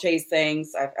they will chase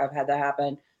things. I've had that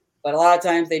happen, but a lot of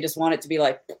times they just want it to be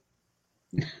like,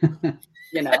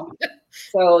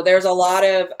 so there's a lot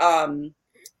of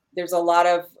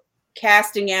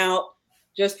casting out,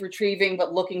 just retrieving,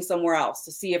 but looking somewhere else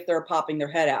to see if they're popping their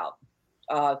head out.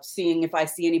 Seeing if I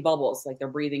see any bubbles, like they're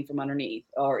breathing from underneath,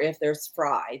 or if there's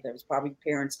fry, there's probably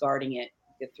parents guarding it.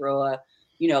 You could throw a,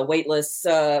 weightless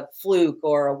fluke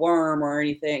or a worm or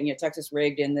anything, Texas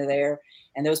rigged into there.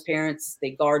 And those parents,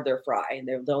 they guard their fry, and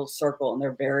they'll circle, and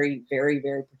they're very, very,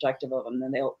 very protective of them.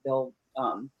 And they'll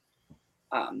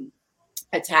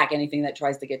attack anything that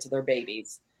tries to get to their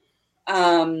babies.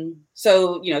 So,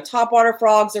 topwater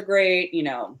frogs are great,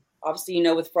 Obviously,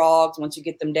 with frogs, once you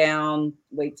get them down,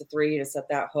 wait to 3 to set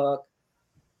that hook.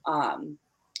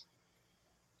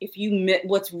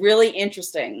 What's really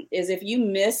interesting is if you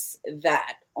miss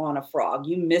that on a frog,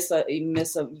 you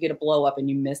get a blow up and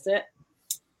you miss it.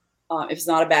 If it's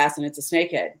not a bass and it's a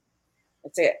snakehead,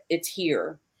 that's it. It's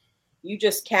here. You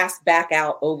just cast back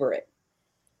out over it,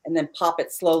 and then pop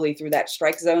it slowly through that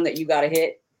strike zone that you got to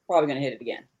hit. Probably going to hit it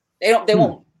again. They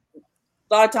won't.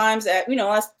 A lot of times,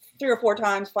 last 3 or 4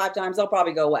 times, 5 times, they'll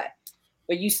probably go away.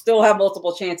 But you still have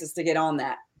multiple chances to get on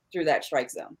that through that strike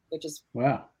zone, which is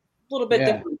a little bit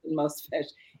different than most fish.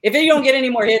 If you don't get any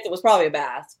more hits, it was probably a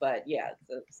bass. But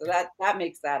so that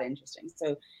makes that interesting.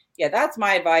 So that's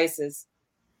my advice is,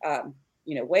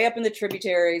 way up in the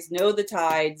tributaries, know the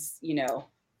tides.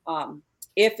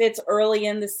 If it's early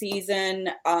in the season,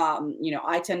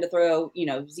 I tend to throw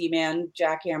Z-Man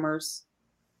jackhammers.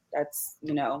 That's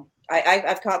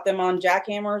I've caught them on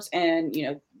jackhammers and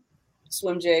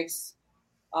swim jigs,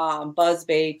 buzz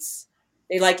baits.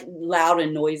 They like loud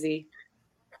and noisy.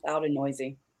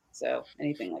 So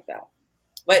anything like that.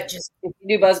 But just if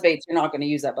you do buzz baits, you're not going to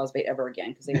use that buzz bait ever again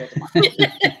because they will come on.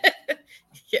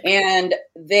 And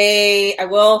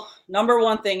number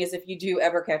one thing is if you do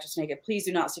ever catch a snakehead, please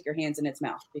do not stick your hands in its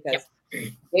mouth because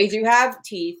they do have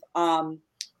teeth. They're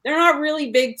not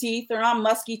really big teeth. They're not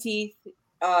musky teeth.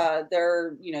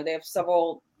 They have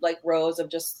several rows of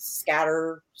just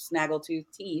scatter snaggletooth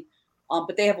teeth,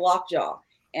 but they have lockjaw.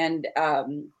 And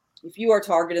if you are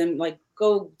targeting,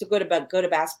 go to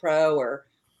Bass Pro or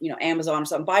Amazon or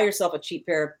something, buy yourself a cheap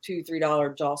pair of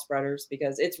 $2-3 jaw spreaders,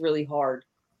 because it's really hard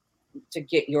to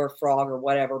get your frog or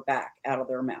whatever back out of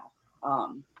their mouth.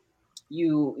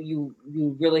 You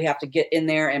really have to get in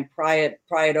there and pry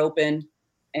it open,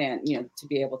 and to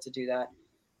be able to do that.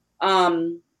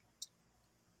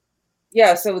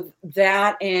 So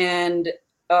that, and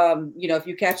if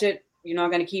you catch it, you're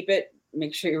not going to keep it,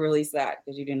 make sure you release that,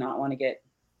 because you do not want to get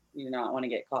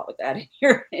caught with that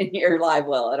in your live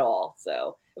well at all.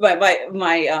 So, but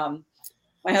my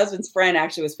husband's friend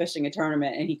actually was fishing a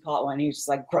tournament, and he caught one. He was just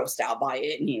like grossed out by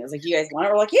it, and he was like, "You guys want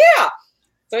it?" We're like, "Yeah."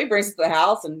 So he brings it to the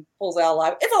house and pulls it out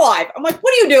alive. It's alive. I'm like,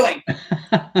 "What are you doing?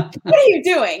 What are you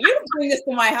doing? You don't bring this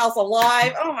to my house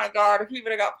alive." Oh my God, if he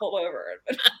would have got pulled over.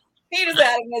 But he just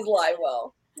had it in his live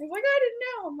well. He's like, "I didn't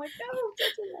know." I'm like, "No,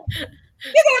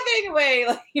 get that thing away."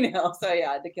 So yeah,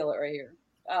 I had to kill it right here.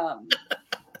 Let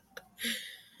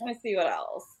me see what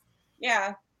else.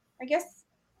 Yeah, I guess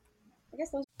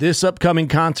those. This upcoming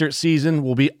concert season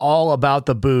will be all about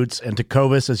the boots, and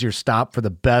Tecovas is your stop for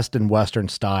the best in Western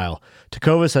style.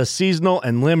 Tecovas has seasonal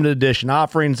and limited edition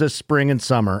offerings this spring and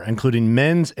summer, including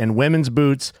men's and women's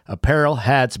boots, apparel,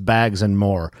 hats, bags, and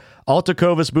more. All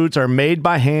Tecovas boots are made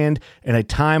by hand in a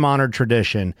time-honored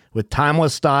tradition with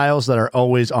timeless styles that are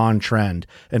always on trend.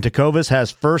 And Tecovas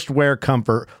has first wear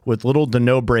comfort with little to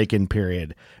no break-in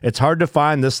period. It's hard to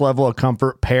find this level of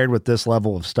comfort paired with this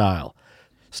level of style.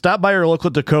 Stop by your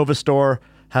local Tecovas store,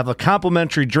 have a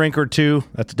complimentary drink or two,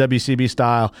 that's WCB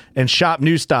style, and shop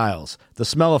new styles. The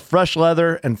smell of fresh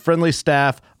leather and friendly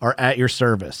staff are at your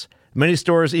service. Many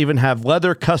stores even have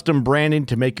leather custom branding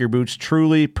to make your boots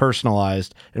truly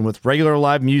personalized. And with regular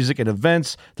live music and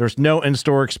events, there's no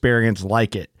in-store experience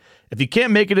like it. If you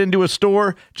can't make it into a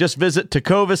store, just visit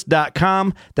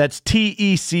tecovas.com. That's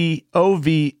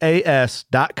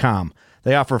TECOVAS.com.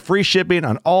 They offer free shipping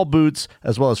on all boots,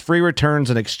 as well as free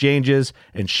returns and exchanges,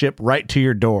 and ship right to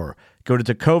your door. Go to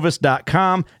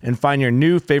tecovas.com and find your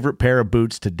new favorite pair of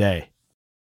boots today.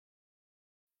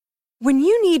 When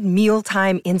you need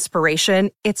mealtime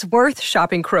inspiration, it's worth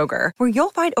shopping Kroger, where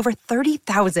you'll find over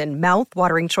 30,000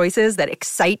 mouth-watering choices that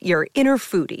excite your inner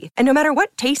foodie. And no matter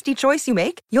what tasty choice you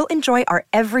make, you'll enjoy our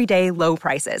everyday low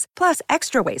prices, plus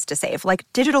extra ways to save, like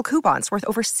digital coupons worth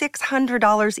over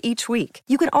 $600 each week.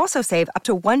 You can also save up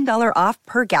to $1 off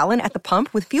per gallon at the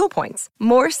pump with fuel points.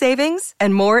 More savings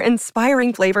and more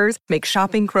inspiring flavors make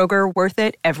shopping Kroger worth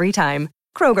it every time.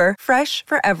 Kroger, fresh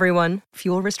for everyone.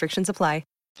 Fuel restrictions apply.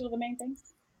 The main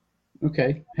things.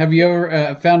 Okay. Have you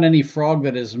ever found any frog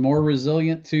that is more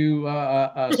resilient to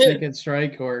a snakehead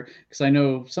strike? Or because I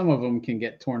know some of them can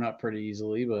get torn up pretty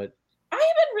easily, but I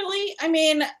haven't really. I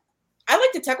mean, I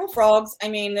like to tackle frogs. I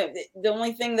mean, the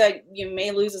only thing that you may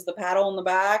lose is the paddle in the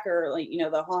back, or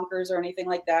the honkers or anything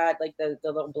like that, like the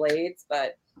little blades.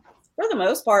 But for the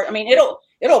most part, I mean, it'll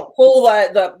pull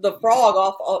the frog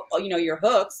off your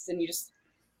hooks, and you just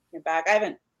get back. I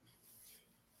haven't.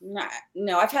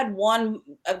 No, I've had one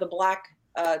of the black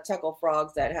teckle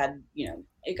frogs that had,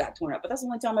 it got torn up, but that's the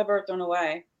only time I've ever thrown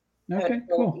away. Okay,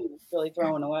 cool. Really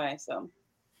throwing away. So,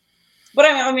 but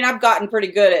I mean, I've gotten pretty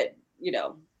good at,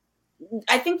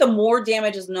 I think the more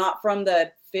damage is not from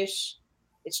the fish,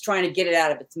 it's trying to get it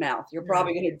out of its mouth. You're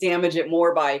probably going to damage it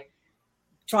more by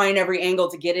trying every angle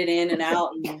to get it in and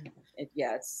out. And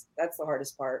that's the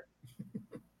hardest part.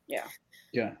 Yeah.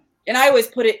 Yeah. And I always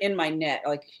put it in my net.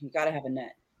 Like, you got to have a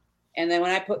net. And then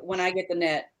when I get the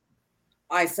net,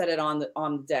 I set it on the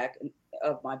deck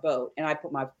of my boat, and I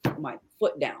put my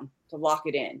foot down to lock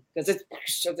it in, because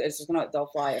they'll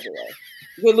fly everywhere.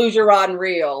 You could lose your rod and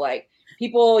reel. Like,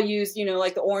 people use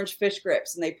like the orange fish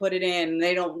grips, and they put it in, and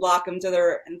they don't lock them to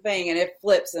their thing, and it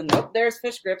flips, and there's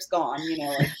fish grips gone.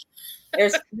 Like,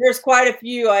 there's quite a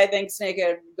few, I think,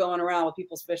 snakehead going around with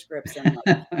people's fish grips. And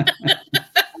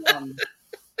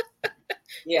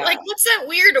yeah. Like, what's that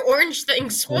weird orange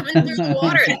thing swimming through the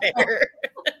water there?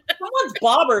 Someone's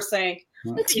bobber sank.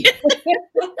 It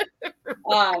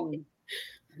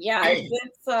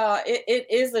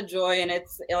is a joy, and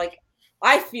it's like,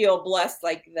 I feel blessed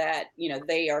like that,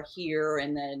 they are here,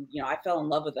 and then, I fell in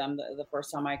love with them the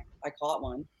first time I caught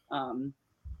one. And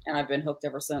I've been hooked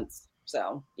ever since.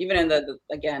 So even in the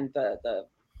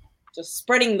just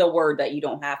spreading the word that you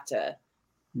don't have to.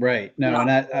 Right. No,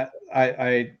 and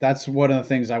I that's one of the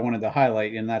things I wanted to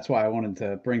highlight, and that's why I wanted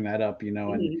to bring that up,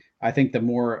 and I think the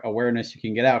more awareness you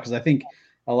can get out, because I think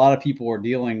a lot of people are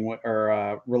dealing with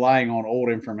or relying on old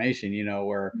information,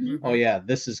 where, oh yeah,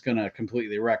 this is going to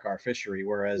completely wreck our fishery.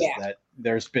 Whereas that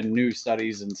there's been new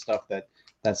studies and stuff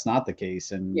that's not the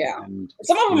case. And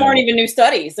some of them aren't even new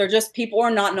studies. They're just people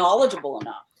are not knowledgeable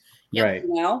enough. Right.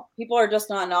 You know, people are just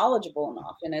not knowledgeable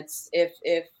enough. And it's if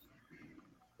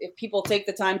people take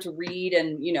the time to read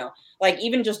and, you know, like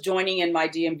even just joining in my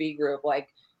DMV group, like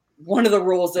one of the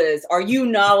rules is, are you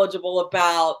knowledgeable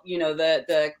about, you know,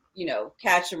 the you know,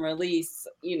 catch and release,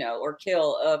 you know, or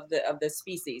kill of the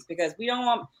species? Because we don't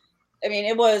want, I mean,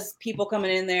 it was people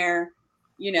coming in there,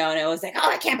 you know, and it was like, oh,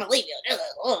 I can't believe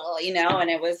you, you know, and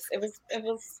it was,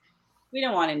 we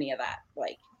don't want any of that.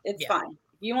 Like, it's fine.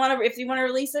 If you want to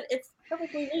release it, it's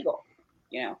perfectly legal,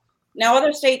 you know. Now,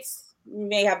 other states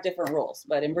may have different rules,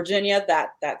 but in Virginia,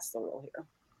 that's the rule here.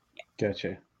 Yeah.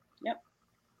 Gotcha. Yep.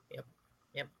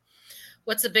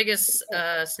 What's the biggest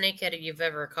snakehead you've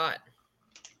ever caught?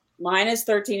 Mine is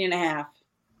 13.5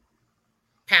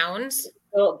 pounds.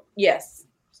 Still, yes.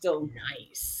 Still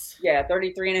nice. Yeah,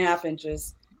 33.5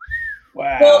 inches.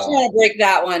 Wow. Still trying to break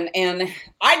that one. And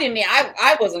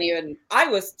I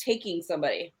was taking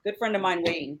somebody, good friend of mine,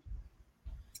 Wayne.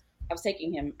 I was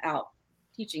taking him out,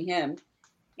 teaching him.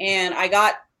 And I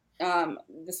got the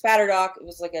spatter dock. It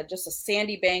was like just a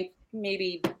sandy bank,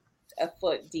 maybe a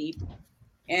foot deep.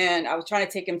 And I was trying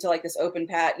to take him to like this open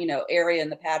pad, you know, area in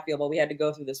the pad field, but we had to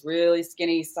go through this really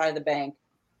skinny side of the bank.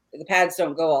 The pads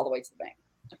don't go all the way to the bank.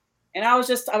 And I was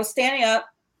standing up,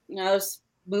 you know, I was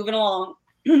moving along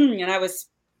and I was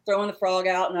throwing the frog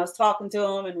out and I was talking to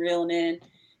him and reeling in.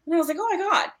 And I was like, oh my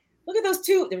God, look at those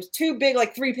two. There was two big,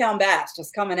 like 3-pound bass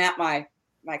just coming at my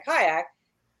kayak.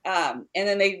 And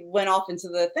then they went off into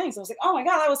the thing. So I was like, oh my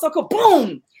God, that was so cool.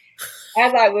 Boom.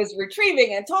 As I was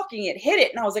retrieving and talking, it hit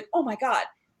it. And I was like, oh my God.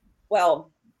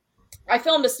 Well, I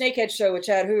filmed a snakehead show with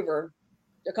Chad Hoover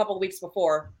a couple of weeks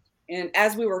before. And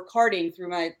as we were carting through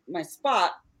my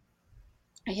spot,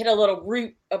 I hit a little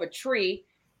root of a tree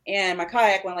and my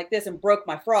kayak went like this and broke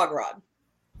my frog rod.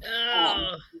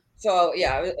 So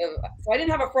yeah, so I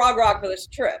didn't have a frog rod for this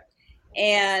trip.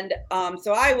 And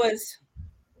so I was,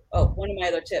 one of my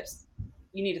other tips,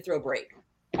 you need to throw brake.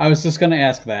 I was just going to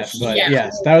ask that, but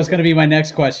yes, that was going to be my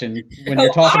next question. When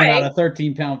you're talking about a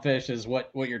 13-pound fish is what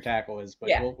your tackle is, but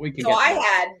we can. So I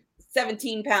had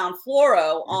 17-pound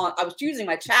fluoro on. I was using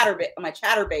my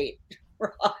chatterbait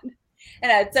rod, and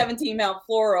I had 17-pound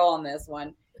fluoro on this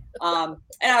one. And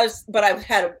I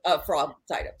had a frog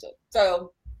tied up to it.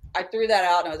 So I threw that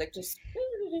out, and I was like, just.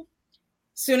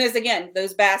 Soon as again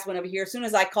those bass went over here. As soon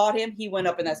as I caught him, he went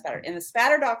up in that spatter. And the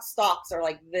spatter dock stalks are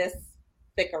like this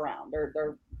thick around.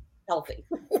 They're healthy.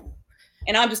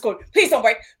 And I'm just going, please don't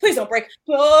break.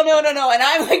 Oh no. And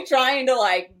I'm like trying to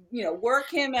like, you know,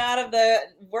 work him out of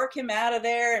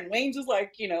there. And Wayne's just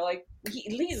like, you know, like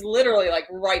he's literally like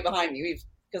right behind me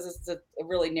because it's a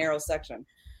really narrow section.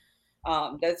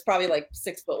 That's probably like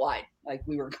 6 foot wide, like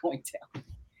we were going down.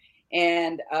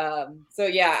 And so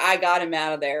yeah, I got him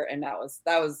out of there, and that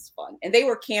was fun. And they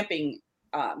were camping.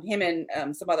 Him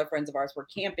and some other friends of ours were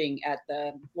camping at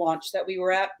the launch that we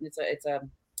were at. It's a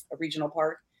regional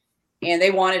park, and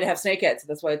they wanted to have snakeheads. So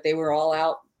that's why they were all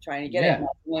out trying to get it. And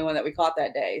that's the only one that we caught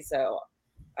that day. So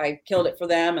I killed it for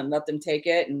them and let them take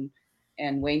it,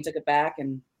 and Wayne took it back,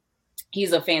 and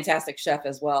he's a fantastic chef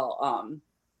as well.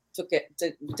 Took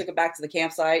it back to the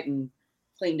campsite and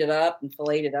cleaned it up and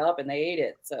filleted it up, and they ate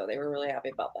it. So they were really happy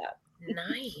about that.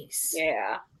 Nice.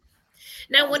 Yeah.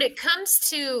 Now, when it comes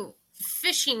to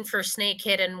fishing for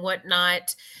snakehead and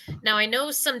whatnot, now I know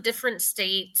some different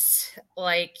states,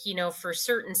 like, you know, for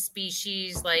certain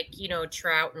species, like, you know,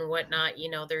 trout and whatnot, you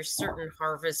know, there's certain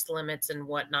harvest limits and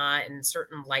whatnot and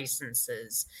certain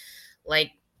licenses.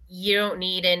 Like, you don't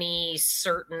need any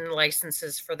certain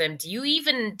licenses for them. Do you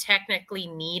even technically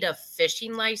need a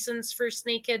fishing license for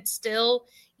snakehead still?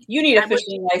 You need a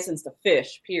fishing license to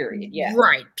fish, period. Yeah.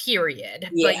 Right, period.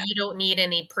 Yeah. But you don't need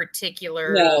any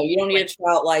particular... No, you don't need a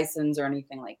trout license or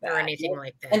anything like that. Or anything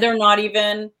like that. And they're not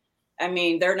even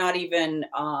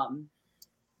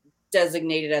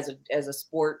designated as a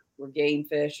sport or game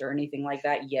fish or anything like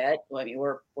that yet. I mean,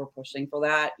 we're pushing for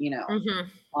that, you know.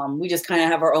 Mm-hmm. We just kind of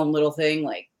have our own little thing,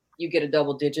 like, you get a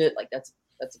double digit, like that's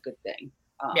a good thing.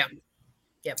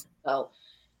 Yep. So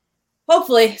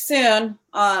hopefully soon,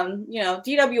 you know,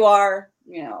 DWR,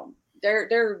 you know,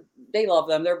 they love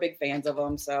them. They're big fans of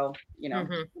them. So, you know,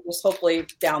 just hopefully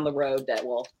down the road that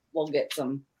we'll get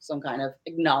some kind of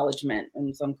acknowledgement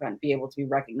and some kind of be able to be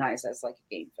recognized as like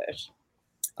a game fish.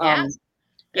 And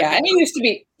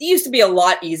it used to be a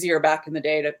lot easier back in the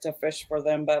day to fish for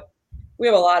them, but we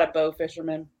have a lot of bow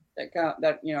fishermen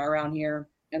that you know around here.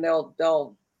 And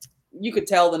you could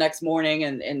tell the next morning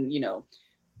and, you know,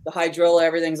 the hydrilla,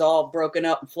 everything's all broken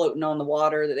up and floating on the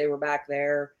water that they were back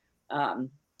there. You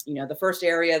know, the first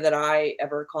area that I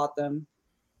ever caught them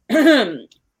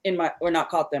not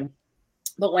caught them,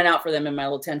 but went out for them in my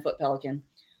little 10-foot Pelican.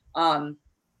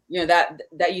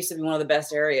 That used to be one of the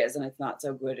best areas, and it's not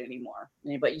so good anymore.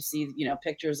 But you see,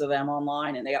 pictures of them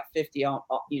online, and they got 50 on,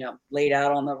 laid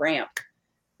out on the ramp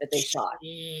that they shot.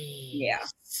 Yeah.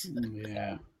 That's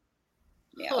a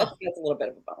little bit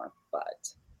of a bummer,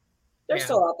 but they're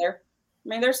still out there.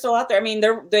 They're still out there.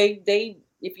 They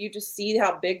if you just see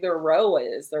how big their row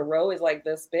is like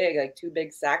this big, like 2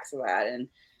 big sacks of that, and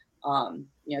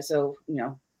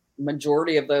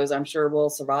majority of those I'm sure will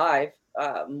survive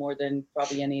more than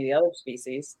probably any of the other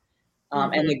species.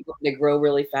 And they grow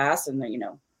really fast, and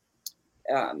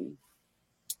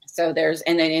so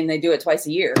and they do it twice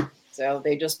a year. So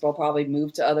they just will probably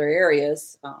move to other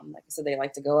areas. Like I said, they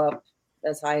like to go up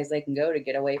as high as they can go to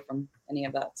get away from any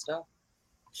of that stuff.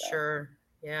 So, sure.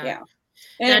 Yeah. Yeah.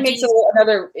 And now, it makes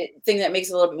another thing that makes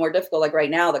it a little bit more difficult. Like right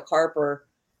now, the carp are,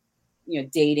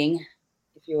 dating,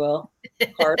 if you will.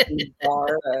 Carp and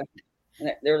gar,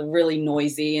 they're really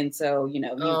noisy, and so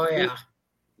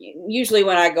usually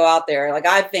when I go out there, like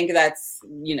I think that's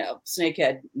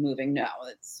snakehead moving. No,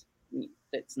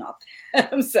 it's not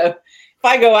them. So if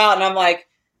I go out and I'm like,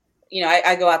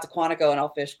 I go out to Quantico and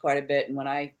I'll fish quite a bit, and when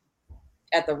I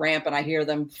at the ramp and I hear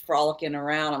them frolicking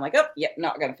around, I'm like, oh, yeah,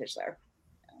 not gonna fish there.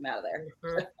 I'm out of there.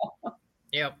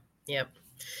 Yep. Yeah.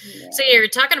 So you're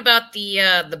talking about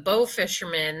the bow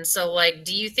fishermen. So like,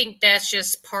 do you think that's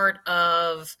just part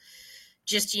of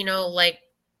just,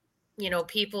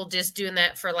 people just doing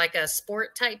that for like a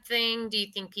sport type thing? Do you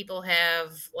think people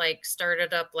have like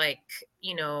started up like,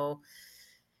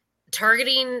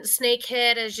 targeting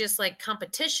snakehead as just like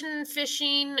competition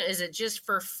fishing? Is it just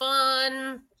for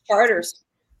fun? Charters.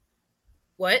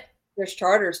 What? There's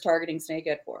charters targeting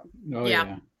snakehead for them. Oh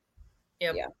yeah.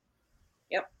 Yep. Yeah.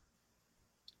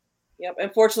 Yep.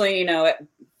 Unfortunately,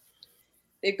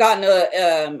 they've gotten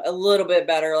a little bit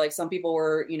better. Like some people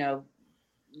were,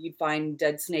 you'd find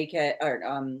dead snakehead or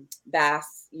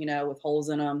bass, with holes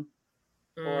in them,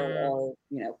 or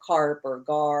carp or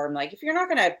gar. I'm like, if you're not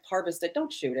going to harvest it,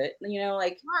 don't shoot it.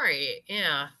 Right.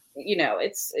 Yeah.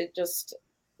 It just,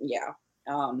 yeah.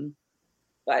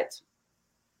 But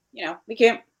we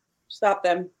can't stop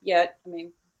them yet.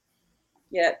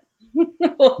 Yet.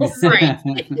 We'll see. Right.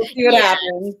 We'll see what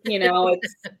happens.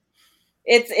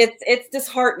 It's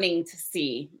disheartening to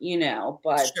see,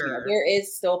 but sure. There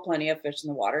is still plenty of fish in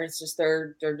the water. It's just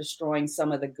they're destroying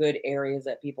some of the good areas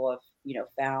that people have,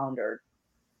 found or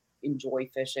enjoy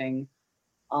fishing.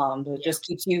 But it just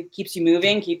keeps you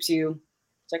moving, it's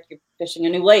like you're fishing a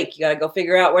new lake. You got to go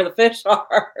figure out where the fish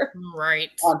are.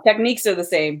 Right. Techniques are the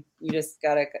same. You just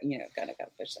gotta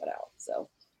fish that out. So,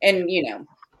 and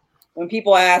when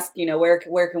people ask,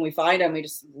 where can we find them, we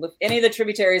just lift any of the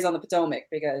tributaries on the Potomac,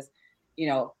 because,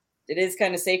 it is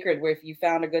kind of sacred where if you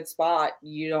found a good spot,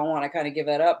 you don't want to kind of give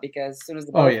that up, because as soon as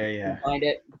the boat find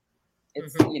it,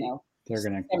 it's, they're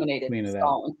going to clean it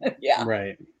out. Yeah.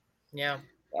 Right. Yeah.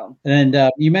 So. And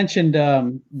you mentioned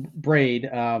braid,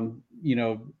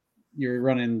 you're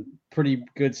running pretty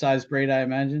good sized braid, I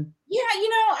imagine. Yeah.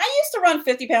 I used to run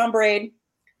 50-pound braid.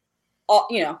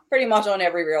 Pretty much on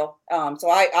every reel. So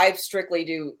I strictly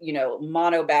do,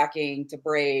 mono backing to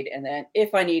braid. And then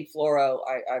if I need fluoro,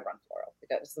 I run fluoro,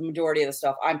 because the majority of the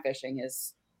stuff I'm fishing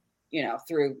is,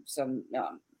 through some,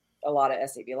 a lot of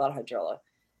SAB, a lot of hydrilla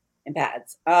and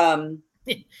pads.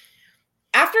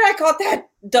 After I caught that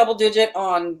double digit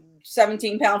on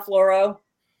 17-pound fluoro,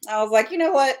 I was like, you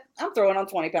know what? I'm throwing on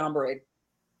 20-pound braid.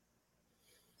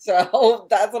 So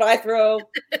that's what I throw.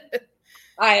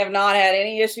 I have not had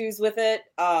any issues with it.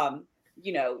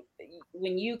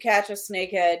 When you catch a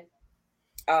snakehead,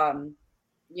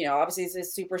 obviously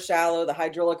it's super shallow. The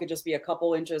hydrilla could just be a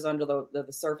couple inches under the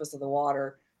surface of the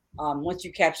water. Once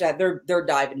you catch that, they're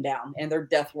diving down and they're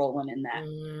death rolling in that.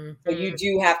 Mm-hmm. So you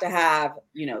do have to have,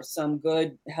 some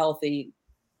good, healthy,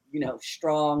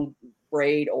 strong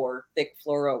braid or thick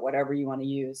fluoro, whatever you want to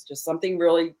use, just something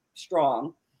really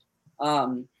strong.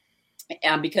 And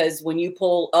because when you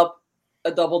pull up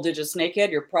a double-digit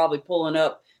snakehead, you're probably pulling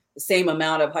up the same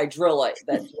amount of hydrilla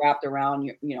that's wrapped around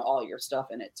your, all your stuff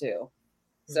in it too.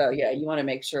 So yeah, you want to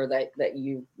make sure that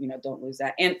you don't lose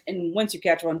that. And once you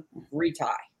catch one, retie,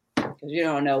 because you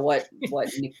don't know what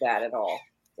nicked that at all.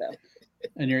 So.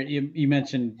 And you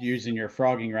mentioned using your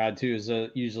frogging rod too. Is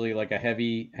it usually like a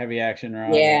heavy action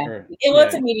rod? Yeah,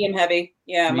 it's a medium heavy.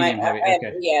 Yeah, medium heavy.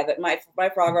 Okay. That my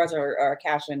frog rods are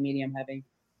Cashin medium heavy.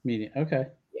 Medium. Okay.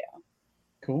 Yeah.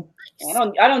 Cool.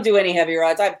 I don't do any heavy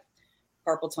rods. I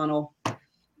carpal tunnel.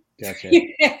 Gotcha.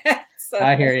 Yeah, so,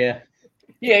 I hear you.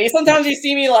 Yeah, sometimes you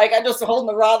see me like I just holding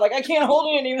the rod, like I can't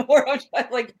hold it anymore. I'm just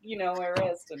like my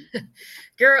wrist. And...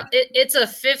 Girl, it's a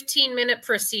 15-minute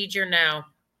procedure now.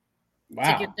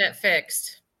 Wow. To get that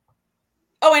fixed.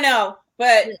 Oh, I know,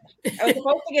 but I was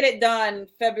supposed to get it done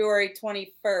February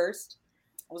 21st.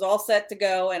 I was all set to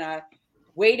go, and I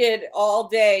waited all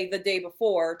day the day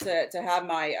before to have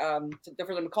my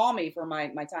for them to call me for my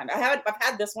time. I've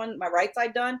had this one, my right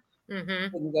side done.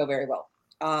 Mm-hmm. Didn't go very well.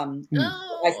 I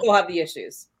Oh. still have the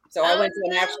issues. So I went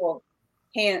to an actual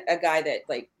a guy that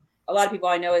like a lot of people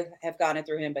I know have gotten it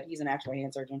through him, but he's an actual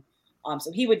hand surgeon.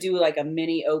 So he would do like a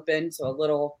mini open, so a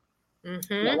little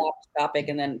laparoscopic,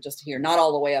 and then just here, not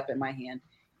all the way up in my hand.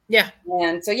 Yeah.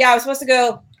 And so I was supposed to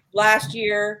go last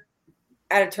year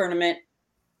at a tournament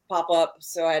pop up,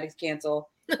 so I had to cancel.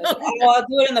 I was like, I'll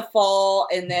do it in the fall,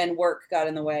 and then work got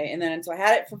in the way, and then so I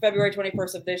had it for February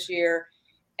 21st of this year,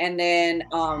 and then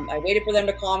I waited for them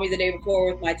to call me the day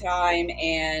before with my time,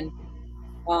 and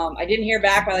I didn't hear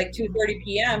back by like 2:30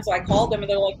 p.m. So I called them, and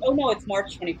they're like, "Oh no, it's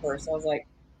March 21st." So I was like,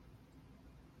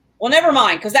 "Well, never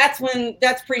mind, because that's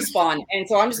pre-spawn, and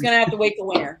so I'm just gonna have to wait till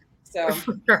winter." So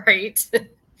right,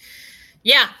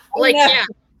 yeah,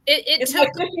 it's like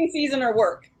fishing season or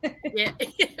work. Yeah,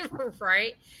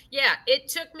 right. Yeah, it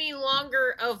took me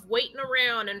longer of waiting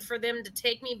around and for them to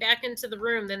take me back into the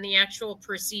room than the actual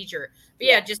procedure. But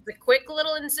yeah, just a quick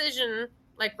little incision,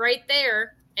 like right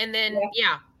there, and then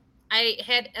I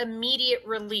had immediate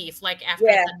relief, like after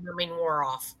the numbing wore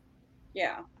off.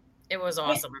 Yeah, it was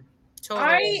awesome.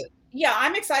 Totally.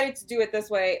 I'm excited to do it this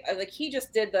way. Like he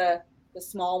just did the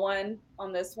small one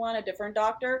on this one, a different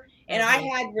doctor, and I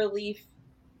had relief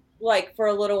like for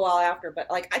a little while after, but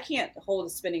like I can't hold a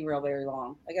spinning reel very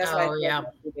long. I guess like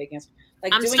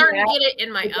I'm starting to get it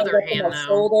in my other hand though.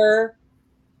 Shoulder.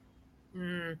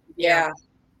 Yeah.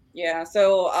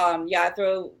 So I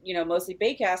throw mostly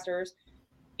bait casters,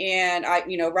 and I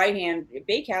right hand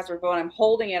bait caster, but when I'm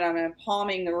holding it, I'm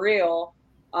palming the reel.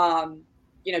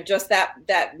 Just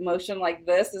that motion like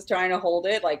this is trying to hold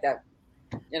it like that.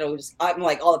 Just I'm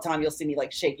like all the time you'll see me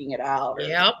like shaking it out. Or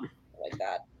like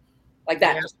that. Like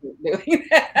that, just doing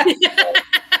that.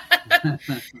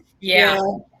 Yeah.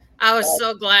 I was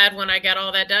so glad when I got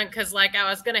all that done because, like, I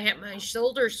was going to have my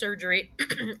shoulder surgery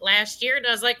last year, and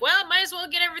I was like, well, might as well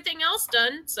get everything else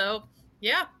done. So,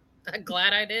 yeah, I'm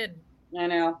glad I did. I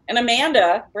know. And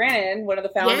Amanda Brannon, one of the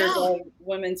founders of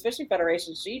Women's Fishing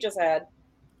Federation, she just had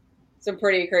some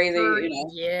pretty crazy,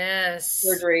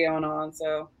 surgery going on.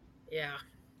 So, yeah,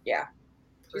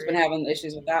 she's been having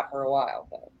issues with that for a while,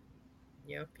 but.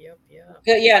 Yep.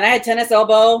 Yeah, and I had tennis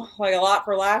elbow like a lot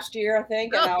for last year, I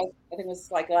think. And I think it was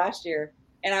like last year.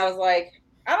 And I was like,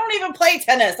 I don't even play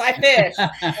tennis. I fish.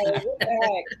 What the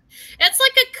heck? It's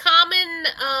like a common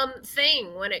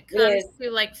thing when it comes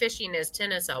to like fishing is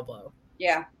tennis elbow.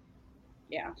 Yeah.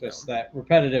 Just that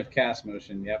repetitive cast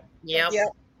motion. Yep. Yeah.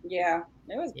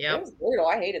 It was brutal.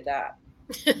 I hated that.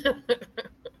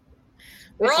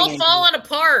 We're all falling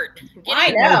apart.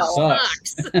 I know.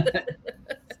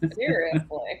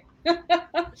 Seriously.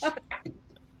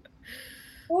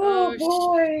 Oh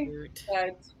boy.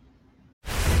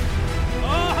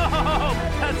 Oh,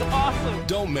 that's awesome.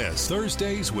 Don't miss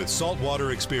Thursdays with Saltwater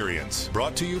Experience,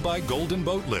 brought to you by Golden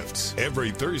Boat Lifts,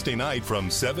 every Thursday night from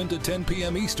 7 to 10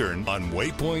 p.m. Eastern on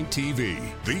Waypoint TV,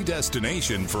 the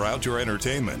destination for outdoor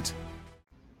entertainment.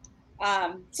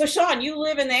 So Sean, you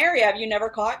live in the area. Have you never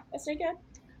caught a snakehead?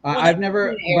 I've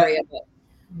never.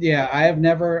 Yeah, I have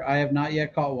not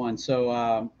yet caught one.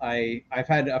 So I've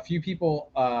had a few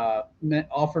people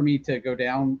offer me to go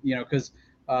down, because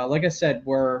like I said,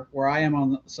 where I am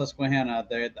on Susquehanna,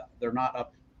 they're not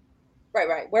up.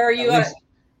 Right. Where are you at?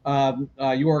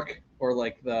 York, or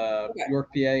like the York,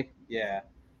 PA. Yeah.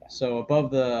 So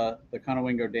above the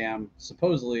Conowingo Dam,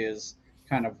 supposedly is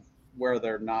kind of where they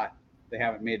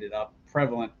haven't made it up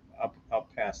prevalent up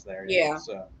past there. Yeah.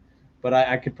 So, but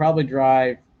I could probably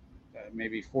drive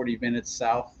maybe 40 minutes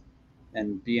south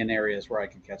and be in areas where I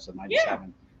could catch them. I just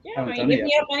haven't. Yeah, hit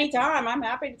me up anytime. I'm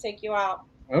happy to take you out.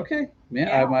 Okay,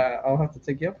 I'll have to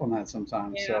take you up on that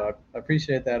sometime. Yeah. So I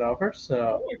appreciate that offer.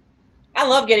 So I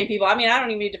love getting people. I mean, I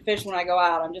don't even need to fish when I go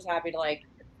out. I'm just happy to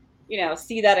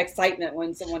see that excitement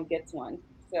when someone gets one.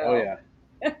 So. Oh yeah.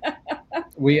 I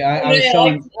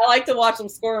like to watch them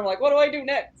score. I'm like, what do I do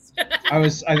next? I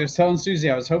was telling Susie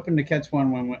I was hoping to catch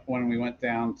one when we went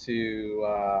down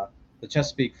to the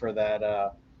Chesapeake for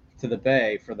that to the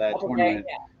bay for that tournament.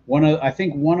 Yeah. I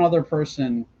think one other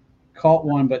person caught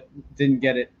one but didn't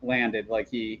get it landed. Like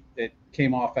it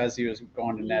came off as he was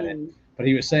going to net it. But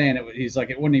he was saying he's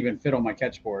like, it wouldn't even fit on my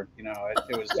catch board.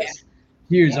 It was just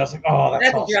huge. I was like, oh,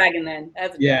 that's awesome. A dragon then.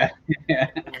 That's a dragon. Yeah.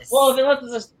 Well,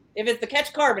 if it's the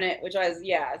catch carbonate, which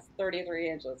it's 33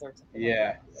 inches or something.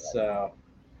 Yeah. So.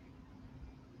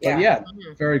 But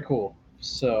very cool.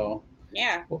 So.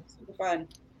 Yeah. Super fun.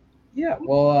 Yeah.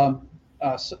 Well,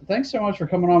 So thanks so much for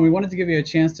coming on. We wanted to give you a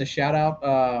chance to shout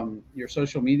out your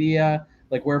social media,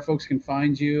 like where folks can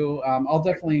find you. I'll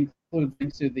definitely include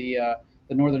links to the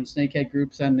Northern Snakehead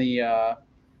groups and the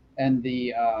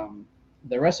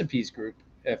recipes group,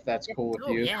 if that's cool with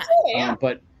you. Yeah.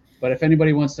 But if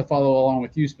anybody wants to follow along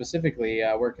with you specifically,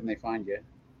 where can they find you?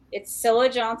 It's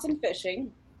Cilla Johnson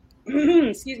Fishing.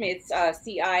 Excuse me. It's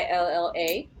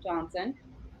Cilla Johnson.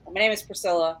 My name is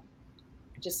Priscilla.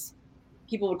 Just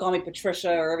people would call me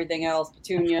Patricia or everything else,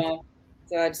 Petunia.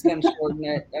 So I just kind of shorten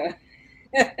it.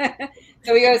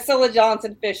 So we go Cilla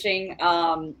Johnson Fishing.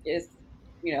 Is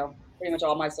pretty much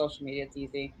all my social media. It's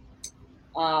easy.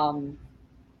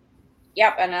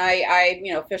 Yep, and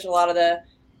I fish a lot of the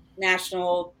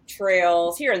national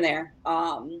trails here and there.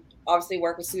 Obviously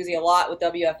work with Susie a lot with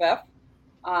WFF.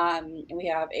 And we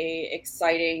have a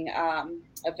exciting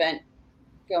event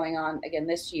going on again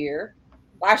this year.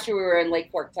 Last year we were in Lake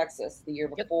Fork, Texas. The year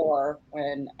before,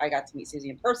 when I got to meet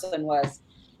Susie in person, was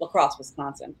La Crosse,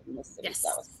 Wisconsin from Mississippi. Yes.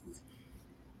 That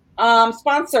was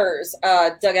sponsors,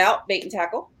 Dugout Bait and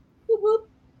Tackle. Whoop, whoop.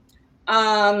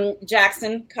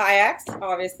 Jackson Kayaks,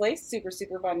 obviously, super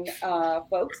fun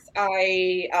folks.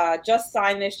 I just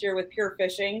signed this year with Pure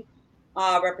Fishing,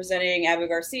 representing Abu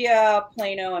Garcia,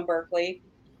 Plano, and Berkeley.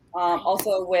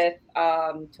 Also with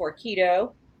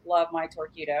Torquedo, love my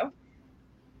Torquedo.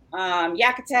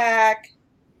 Yak Attack,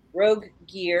 Rogue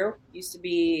Gear, used to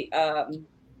be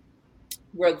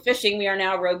Rogue Fishing. We are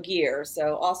now Rogue Gear.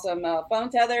 So awesome phone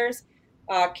tethers,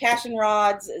 cash and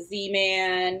rods,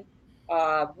 Z-Man,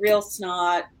 Real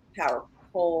Snot, Power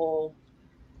Pole.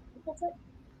 That's it.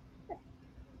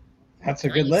 That's a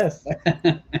good list.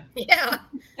 Yeah.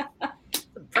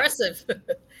 Impressive.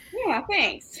 Yeah,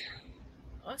 thanks.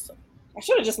 Awesome. I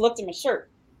should have just looked at my shirt.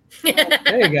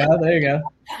 There you go.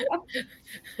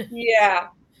 Yeah.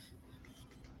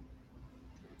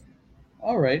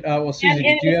 All right. Well, Susie,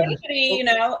 and do you if have anybody,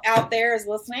 out there is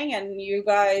listening and you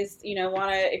guys,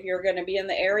 want to, if you're going to be in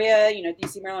the area,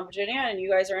 DC, Maryland, Virginia, and you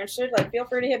guys are interested, feel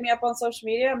free to hit me up on social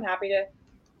media. I'm happy to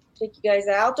take you guys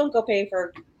out. Don't go pay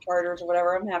for charters or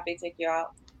whatever. I'm happy to take you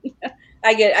out.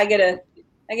 I get a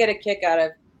kick out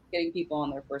of getting people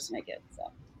on their first naked.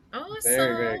 So. Awesome.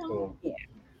 Very, very cool. Yeah.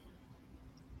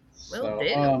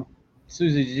 Well,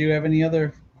 Susie, did you have any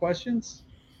other questions?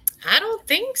 I don't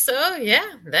think so.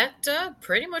 Yeah, that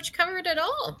pretty much covered it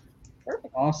all.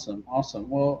 Perfect. Awesome.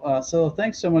 Well, so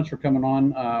thanks so much for coming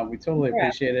on. We totally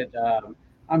appreciate it.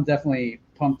 I'm definitely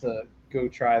pumped to go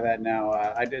try that now.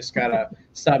 I just gotta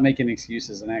stop making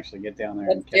excuses and actually get down there.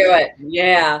 Let's do it.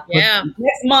 Yeah. Yeah.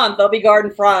 Next month they'll be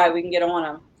garden fry. We can get on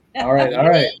them. All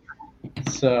right.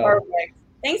 So perfect.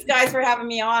 Thanks, guys, for having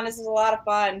me on. This was a lot of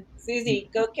fun. Susie,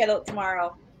 go kettle it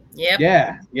tomorrow. Yep.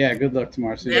 Yeah. Good luck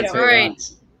tomorrow, Susie. That's right.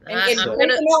 And I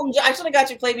should have got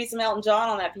you to play me some Elton John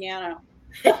on that piano.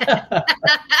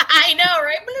 I know,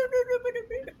 right?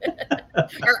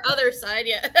 Our other side,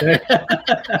 yeah.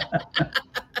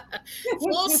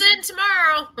 We'll send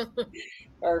tomorrow.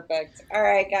 Perfect. All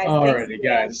right, guys. Alrighty,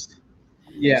 guys.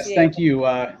 Yes, thank you.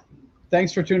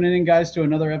 Thanks for tuning in, guys, to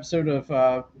another episode of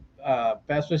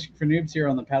Bass Fishing for Noobs here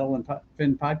on the Paddle and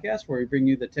Fin podcast, where we bring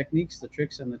you the techniques, the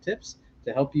tricks, and the tips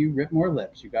to help you rip more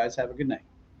lips. You guys have a good night.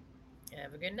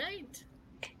 Have a good night.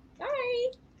 Bye.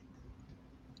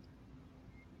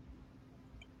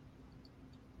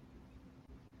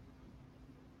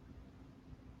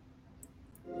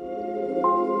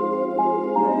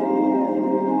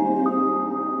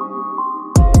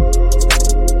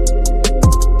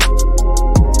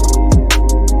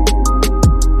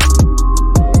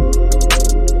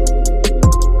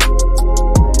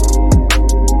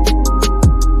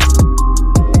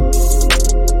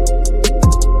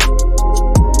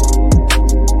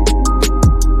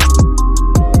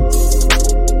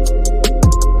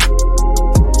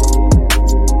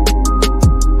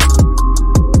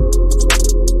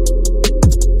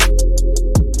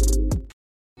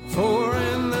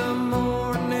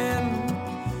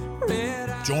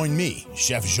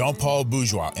 Chef Jean-Paul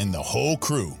Bourgeois and the whole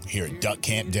crew here at Duck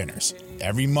Camp Dinners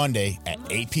every Monday at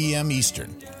 8 p.m. Eastern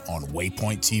on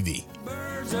Waypoint TV.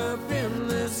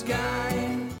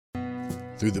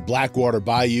 Through the Blackwater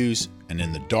bayous and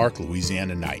in the dark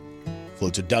Louisiana night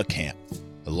floats a duck camp,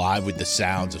 alive with the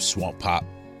sounds of swamp pop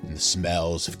and the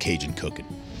smells of Cajun cooking.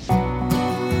 From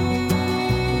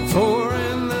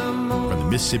the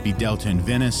Mississippi Delta in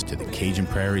Venice to the Cajun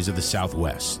prairies of the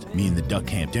Southwest, me and the Duck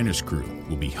Camp Dinners crew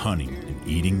will be hunting and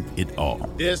eating it all.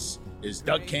 This is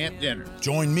Duck Camp Dinner.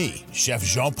 Join me, Chef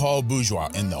Jean-Paul Bourgeois,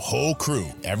 and the whole crew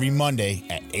every Monday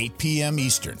at 8 p.m.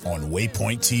 Eastern on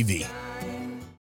Waypoint TV.